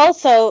 And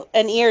also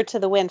an ear to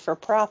the wind for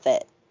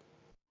profit.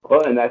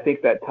 Well, and I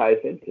think that ties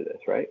into this,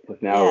 right?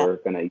 Because now we're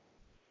going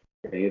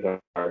to use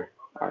our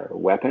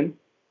weapon,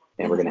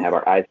 and we're going to have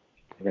our eyes,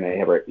 we're going to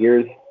have our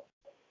ears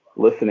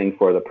listening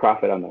for the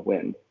prophet on the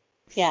wind.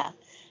 Yeah.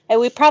 And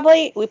we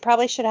probably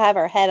should have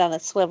our head on a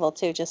swivel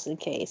too, just in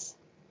case.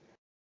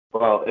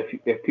 Well,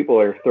 if people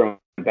are throwing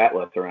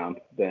batlets around,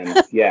 then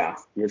yeah,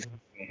 you're going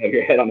to have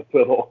your head on a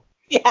swivel.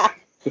 Yeah.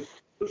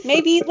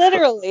 Maybe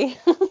literally.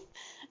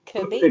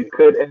 Could be. It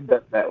could end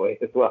up that way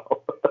as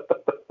well.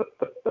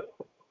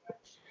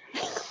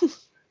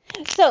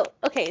 So,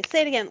 okay,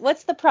 say it again.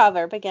 What's the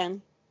proverb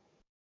again?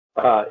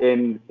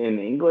 In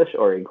English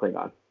or in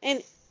Klingon?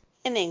 In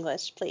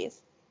English, please.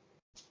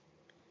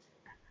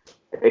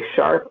 A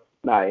sharp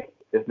knife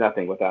is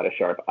nothing without a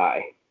sharp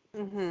eye.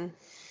 Mm-hmm.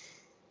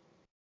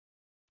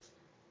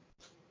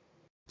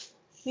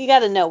 You got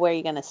to know where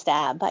you're going to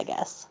stab, I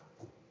guess.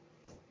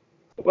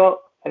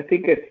 Well, I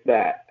think it's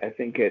that. I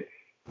think it's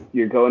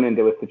you're going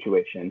into a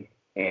situation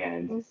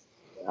and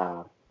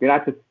you're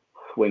not just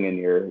swinging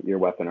your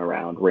weapon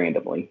around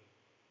randomly.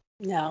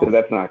 No. So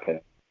that's not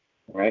good,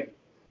 right?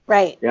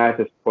 Right. You're not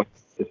just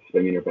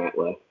swinging your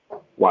batleth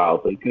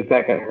wildly because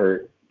that could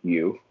hurt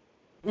you.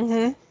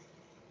 Mm-hmm.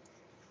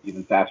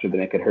 Even faster than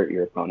it could hurt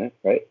your opponent,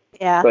 right?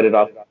 Yeah. But it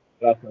also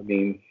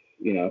means,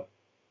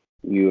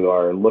 you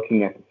are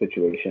looking at the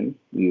situation,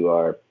 you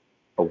are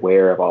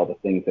aware of all the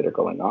things that are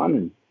going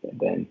on, and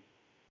then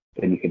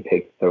you can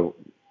take the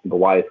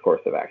wise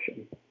course of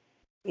action.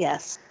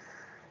 Yes.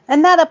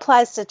 And that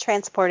applies to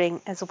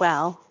transporting as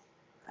well.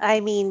 I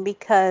mean,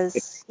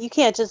 because you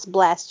can't just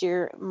blast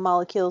your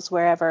molecules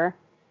wherever.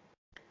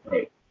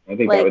 Right. I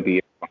think that would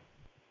be...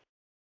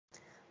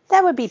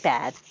 That would be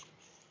bad.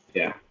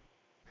 Yeah.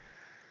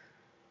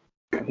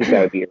 I think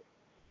that would be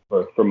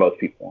for most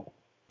people.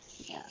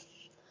 Yeah.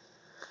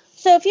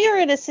 So if you're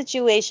in a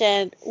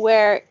situation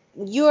where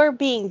you're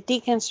being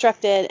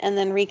deconstructed and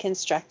then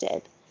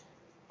reconstructed,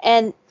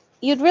 and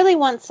you'd really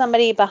want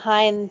somebody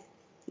behind,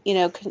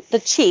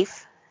 the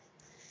chief,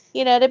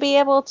 to be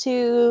able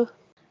to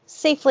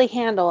safely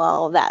handle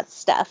all of that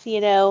stuff,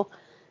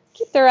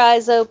 keep their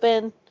eyes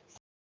open,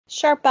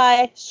 sharp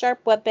eye,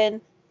 sharp weapon,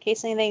 in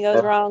case anything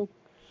goes wrong.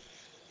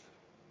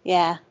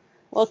 Yeah.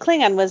 Well,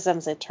 Klingon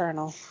wisdom's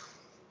eternal.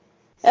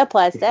 It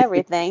applies to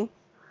everything.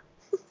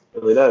 It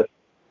really does.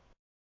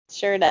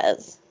 Sure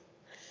does.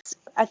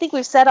 I think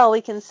we've said all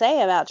we can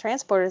say about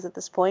transporters at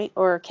this point,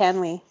 or can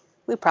we?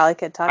 We probably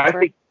could talk I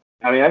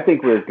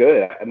think we're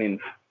good. I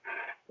think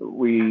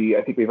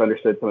we've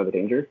understood some of the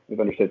danger. We've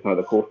understood some of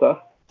the cool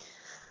stuff.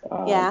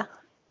 Yeah.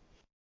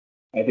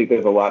 I think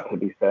there's a lot to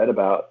be said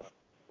about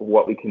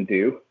what we can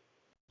do.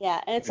 Yeah,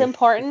 and it's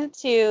important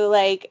to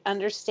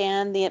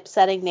understand the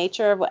upsetting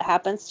nature of what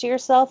happens to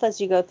yourself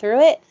as you go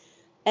through it,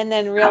 and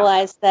then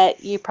realize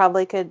that you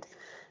probably could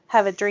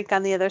have a drink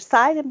on the other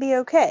side and be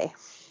okay.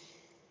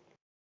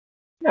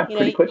 Yeah,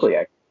 pretty quickly,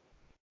 actually.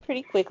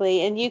 Pretty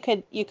quickly, and you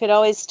could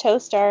always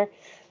toast our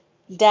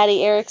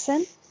Daddy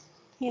Erickson,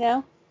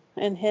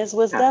 and his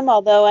wisdom,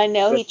 although I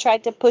know he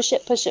tried to push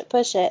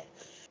it.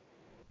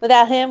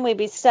 Without him, we'd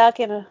be stuck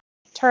in a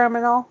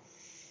terminal,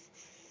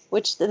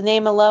 which the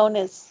name alone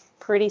is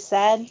pretty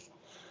sad.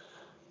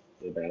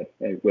 Bad.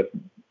 With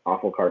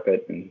awful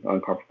carpet and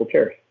uncomfortable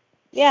chairs.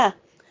 Yeah.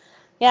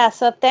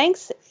 So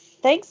thanks,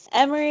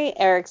 Emery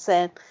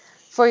Erickson,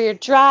 for your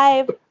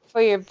drive,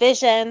 for your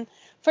vision,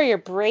 for your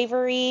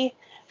bravery,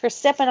 for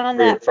stepping on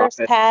that first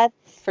pad,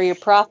 for your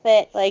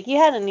profit. Like, you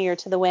had an ear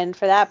to the wind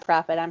for that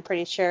profit, I'm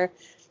pretty sure.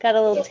 Got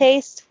a little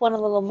taste, want a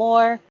little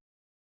more.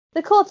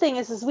 The cool thing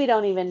is we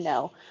don't even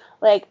know,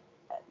 like,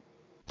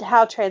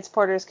 how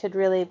transporters could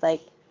really,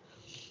 like,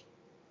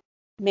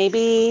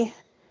 maybe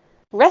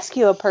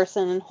rescue a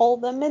person and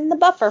hold them in the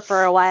buffer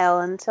for a while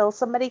until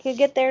somebody could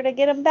get there to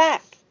get them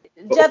back.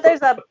 Jeff,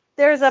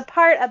 there's a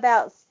part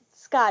about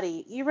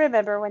Scotty. You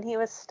remember when he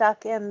was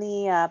stuck in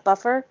the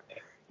buffer?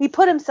 He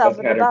put himself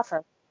in the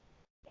buffer.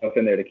 Up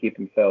in there to keep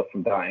himself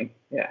from dying.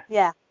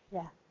 Yeah.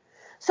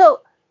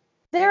 So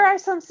there are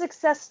some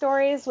success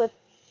stories with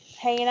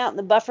hanging out in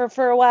the buffer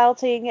for a while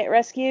till you can get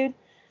rescued.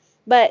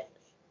 But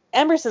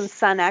Emerson's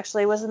son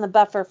actually was in the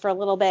buffer for a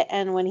little bit,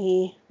 and when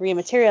he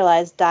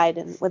rematerialized,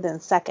 died within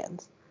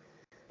seconds.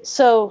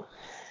 So,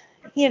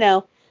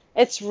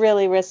 it's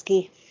really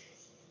risky.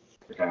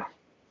 Yeah.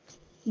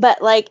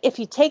 But, like, if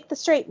you take the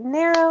straight and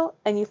narrow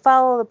and you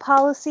follow the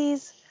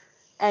policies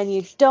and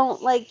you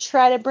don't, like,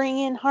 try to bring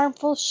in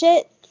harmful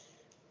shit,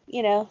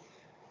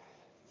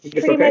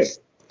 pretty much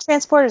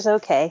transporter's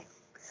okay.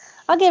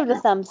 I'll give it a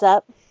thumbs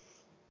up.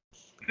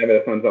 I give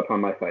it a thumbs up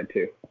on my side,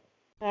 too.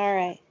 All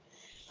right.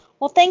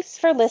 Well, thanks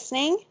for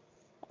listening.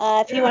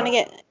 If you want to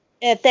get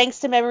thanks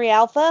to Memory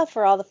Alpha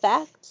for all the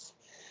facts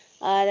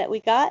that we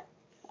got.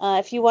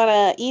 If you want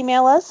to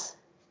email us,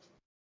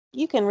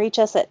 you can reach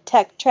us at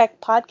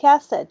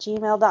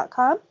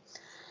techtrekpodcast@gmail.com.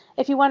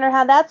 If you wonder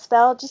how that's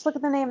spelled, just look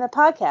at the name of the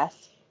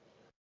podcast.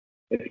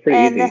 It's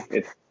pretty easy.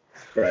 It's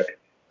correct.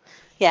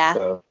 Yeah.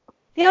 So.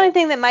 The only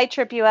thing that might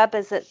trip you up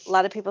is that a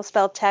lot of people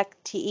spell tech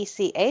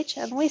T-E-C-H,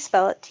 and we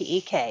spell it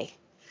T-E-K.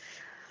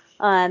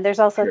 And there's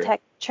also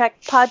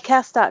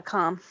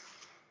techtrekpodcast.com.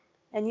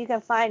 And you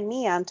can find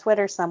me on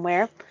Twitter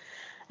somewhere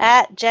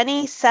at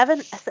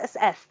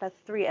Jenny7SSS. That's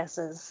 3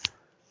 S's.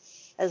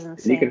 As in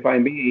Sam. You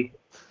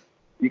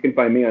can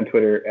find me on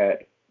Twitter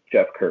at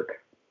Jeff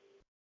Kirk.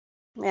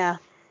 Yeah,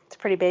 it's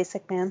pretty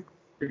basic, man.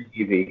 Pretty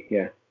easy,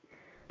 yeah.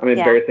 I mean,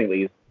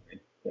 embarrassingly easy.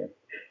 Yeah.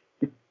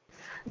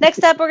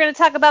 Next up, we're going to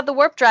talk about the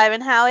warp drive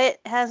and how it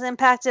has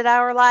impacted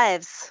our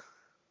lives.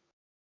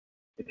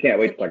 I can't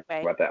wait to talk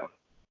about that one.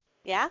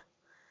 Yeah?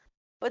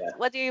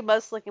 What are you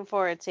most looking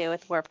forward to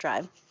with warp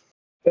drive?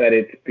 That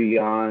it's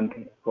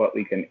beyond what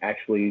we can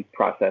actually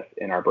process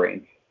in our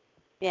brains.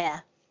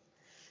 Yeah.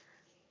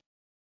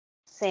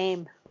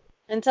 Same.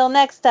 Until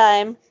next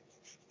time.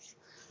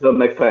 Until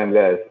next time,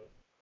 guys.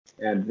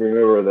 And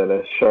remember that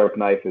a sharp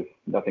knife is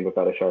nothing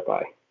without a sharp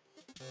eye.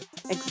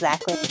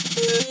 Exactly.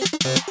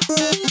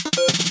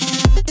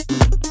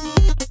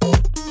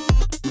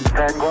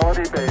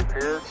 Tranquility Base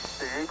here.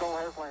 The Eagle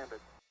has landed.